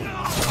 Hurry!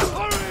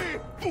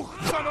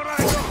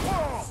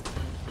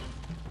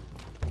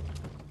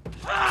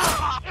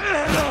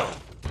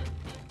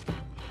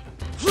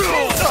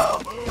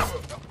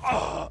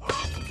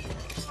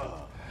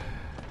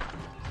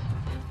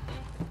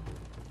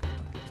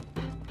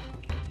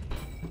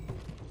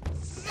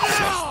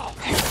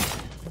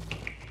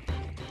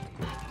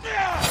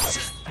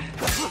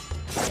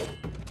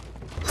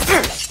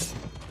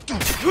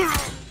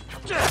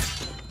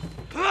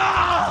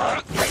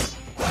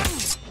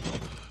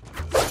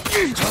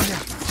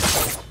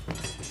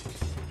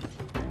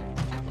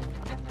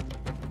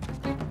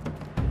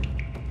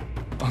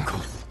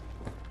 Uncle.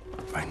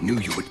 I knew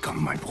you would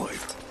come, my boy.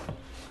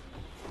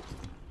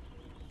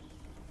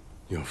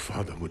 Your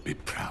father would be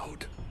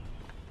proud.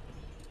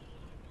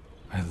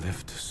 I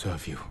live to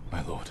serve you,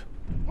 my lord.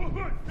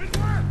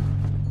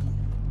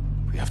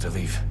 We have to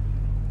leave.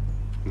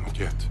 Not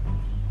yet.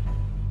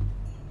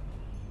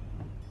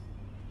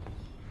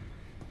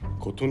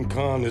 Khotun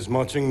Khan is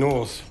marching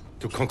north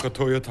to conquer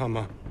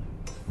Toyotama.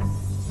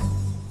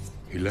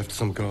 He left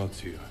some guards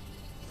here.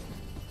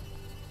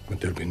 But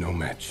there'll be no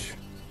match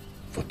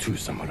for 2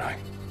 samurai.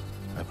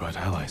 I brought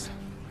allies.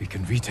 We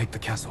can retake the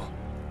castle.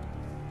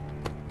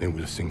 They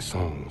will sing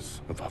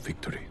songs of our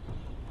victory.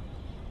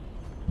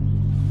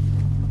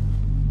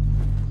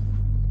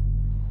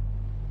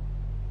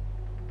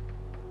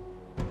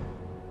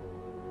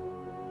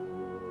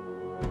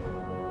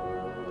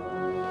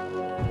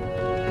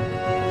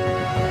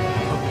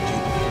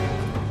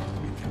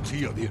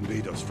 The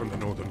invaders from the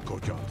northern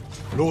courtyard.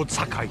 Lord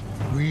Sakai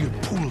will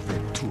pull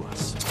them to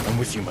us. I'm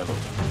with you, my lord.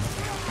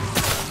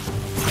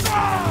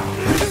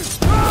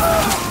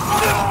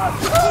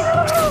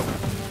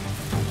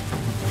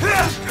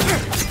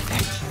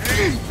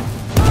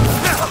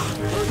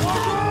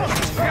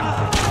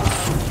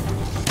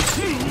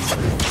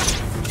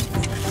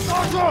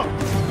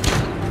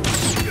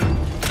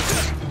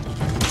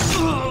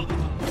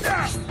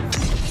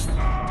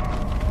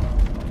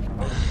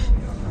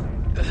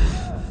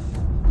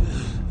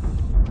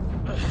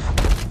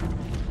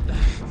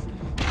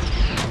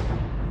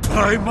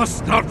 I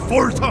must not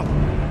falter!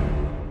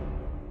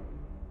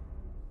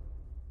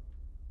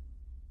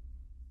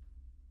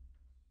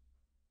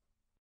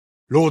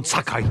 Lord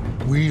Sakai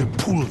will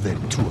pull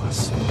them to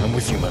us. I'm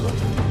with you, my lord.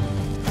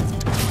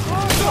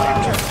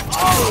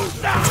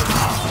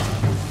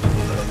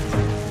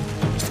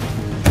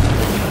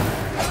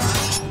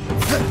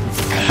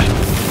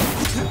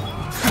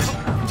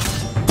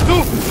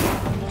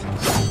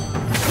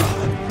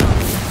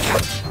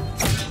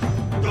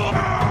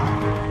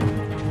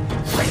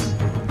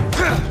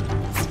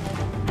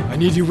 I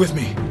need you with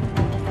me.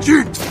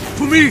 Jin,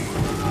 to me!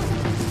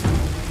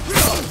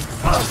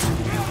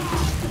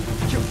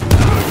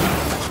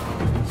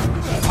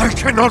 I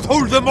cannot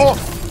hold them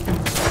off!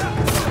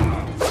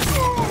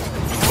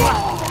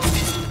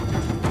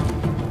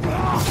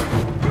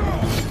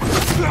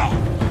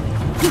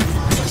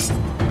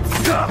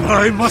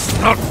 I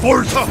must not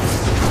falter!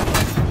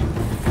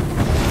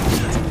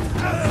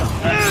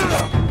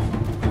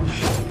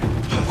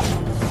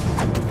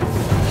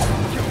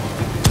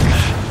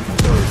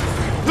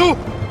 No!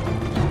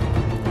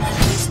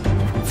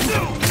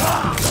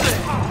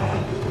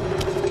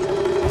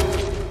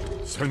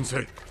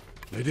 Sensei,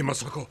 Lady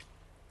Masako,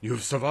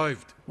 you've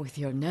survived. With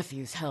your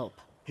nephew's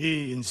help.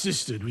 He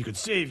insisted we could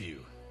save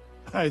you.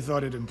 I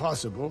thought it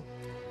impossible,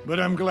 but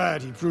I'm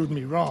glad he proved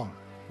me wrong.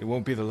 It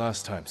won't be the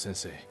last time,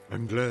 Sensei.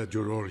 I'm glad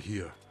you're all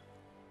here.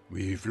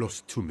 We've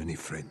lost too many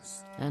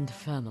friends. And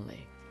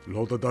family.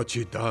 Lord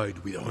Adachi died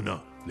with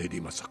honor, Lady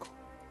Masako.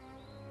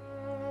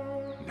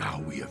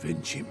 Now we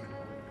avenge him,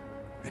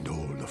 and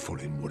all the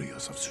fallen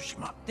warriors of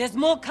Tsushima. There's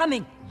more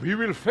coming! We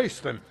will face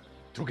them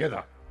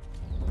together.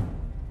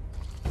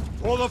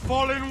 For the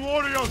fallen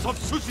warriors of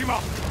Tsushima!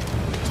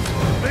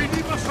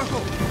 Lady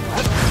Masako!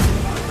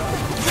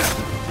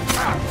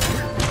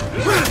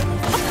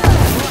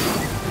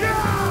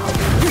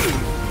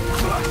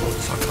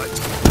 Sakai,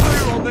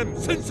 fire on them,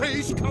 Sensei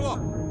Ishikawa!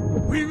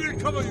 We will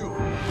cover you!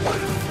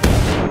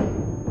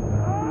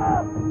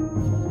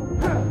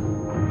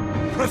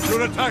 Press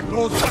your attack,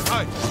 Lord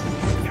Sakai!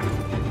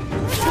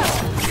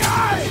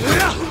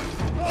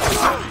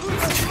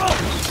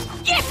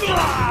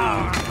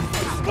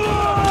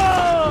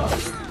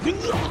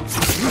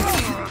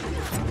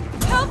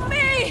 Help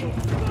me!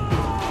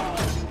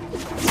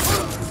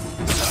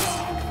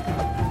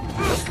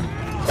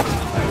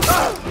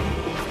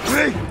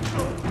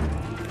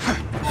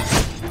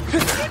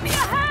 Give me a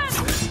hand!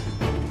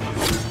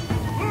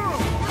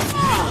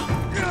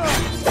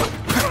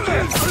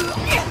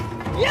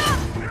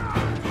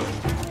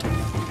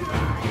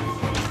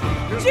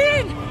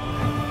 Jean!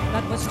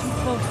 That was too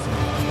close.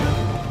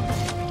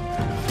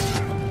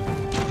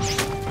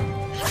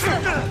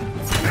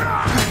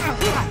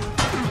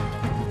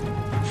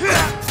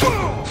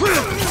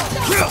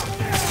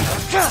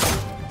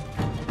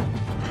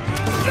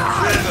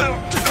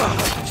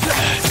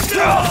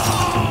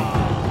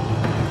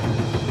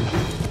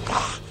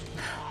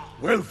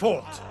 Well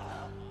fought.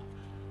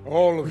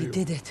 All of you. We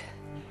did it.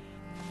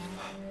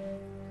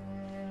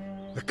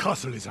 The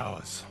castle is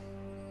ours.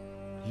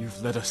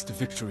 You've led us to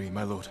victory,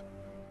 my lord.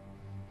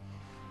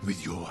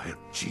 With your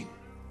help, Jin.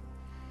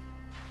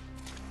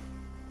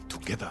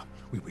 Together,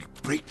 we will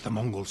break the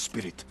Mongol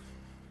spirit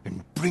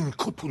and bring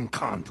Khopun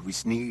Khan to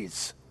his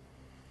knees.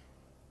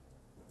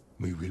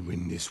 We will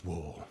win this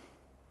war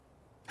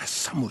as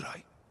samurai.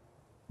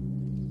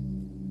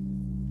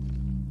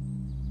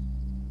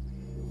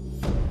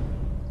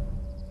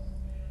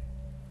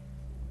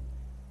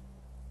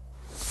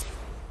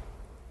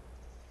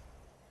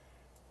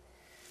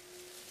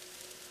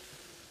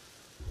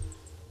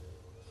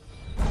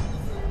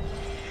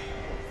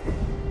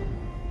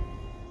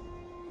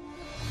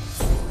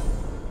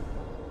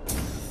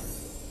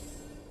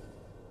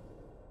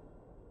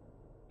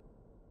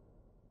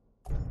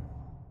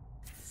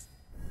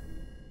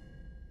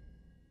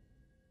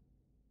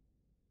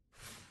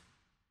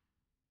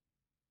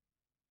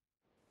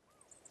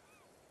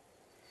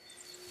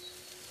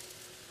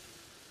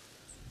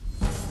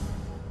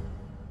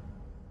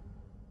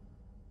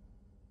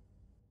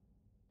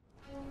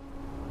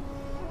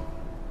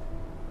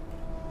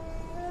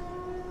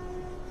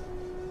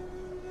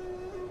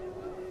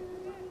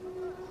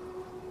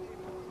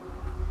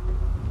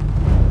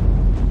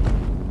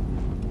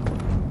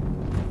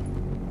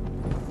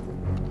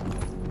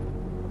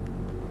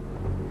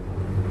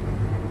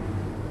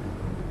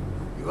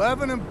 You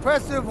have an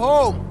impressive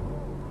home.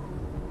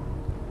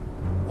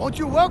 Won't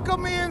you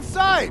welcome me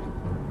inside?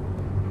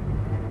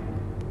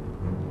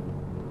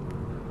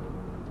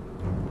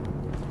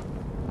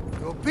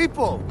 Your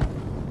people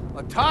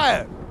are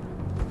tired,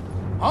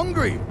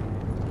 hungry,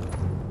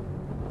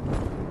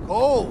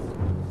 cold.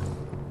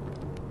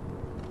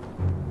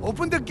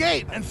 Open the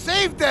gate and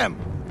save them!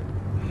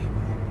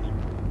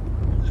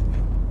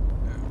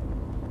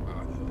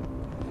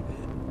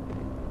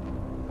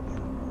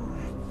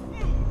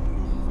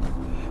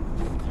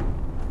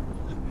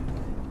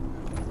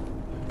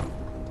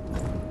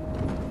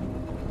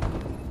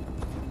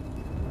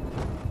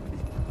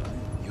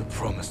 You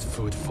promised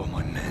food for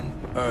my men.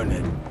 Earn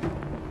it.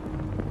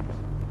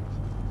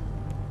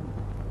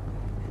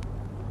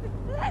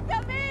 Let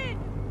them in!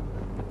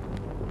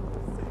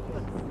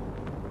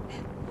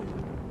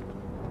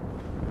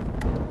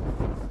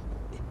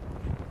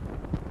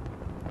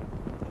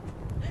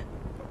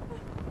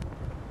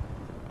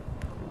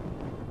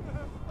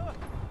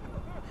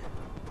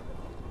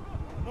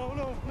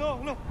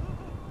 No!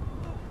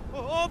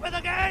 Open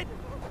the gate!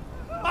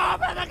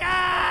 Open the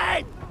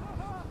gate!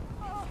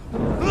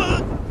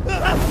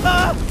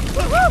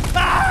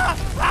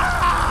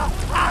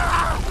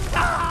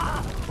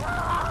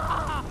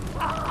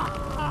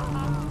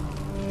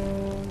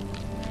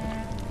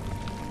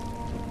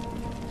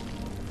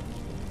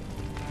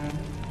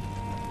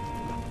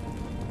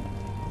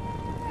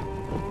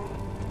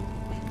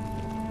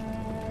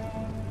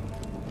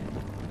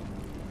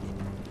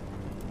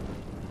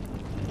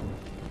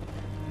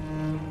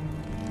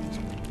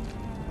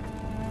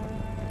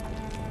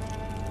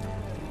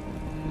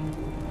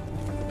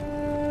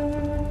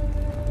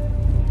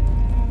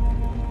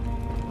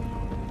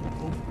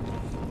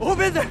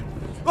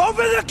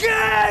 Open the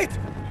gate!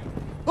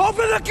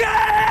 Open the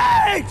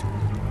gate!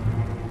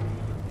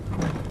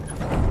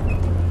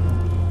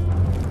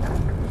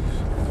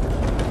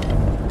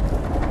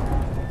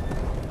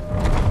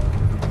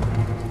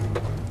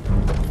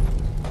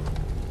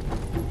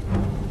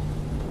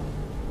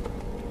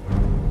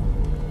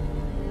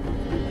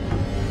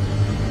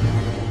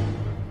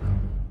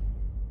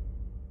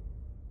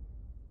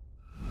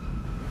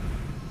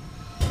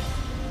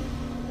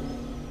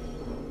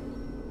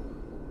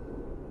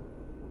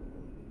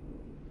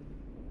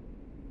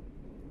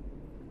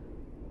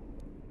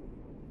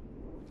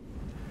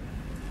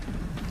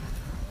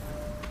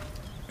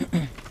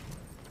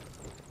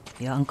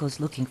 Your uncle's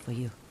looking for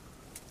you.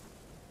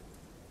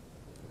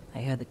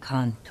 I heard the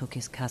Khan took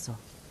his castle.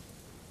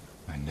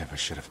 I never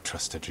should have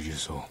trusted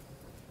Ryuzo.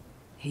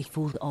 He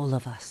fooled all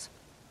of us.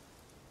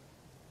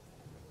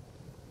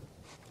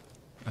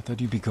 I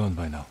thought you'd be gone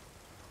by now.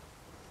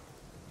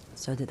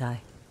 So did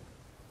I.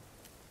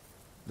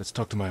 Let's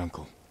talk to my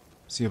uncle.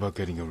 See about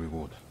getting your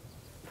reward.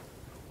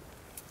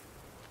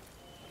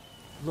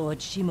 Lord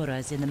Shimura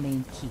is in the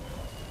main keep.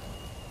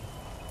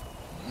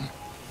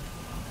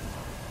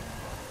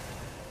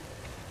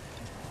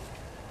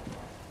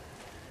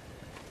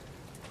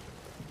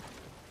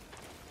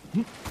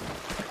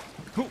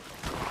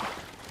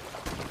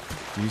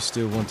 Do you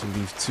still want to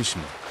leave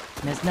Tsushima?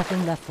 There's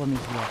nothing left for me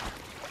here.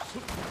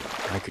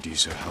 I could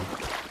use your help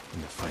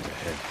in the fight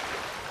ahead.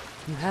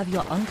 You have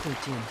your uncle,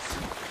 James.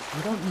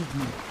 You don't need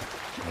me.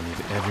 I need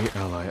every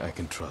ally I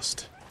can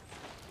trust.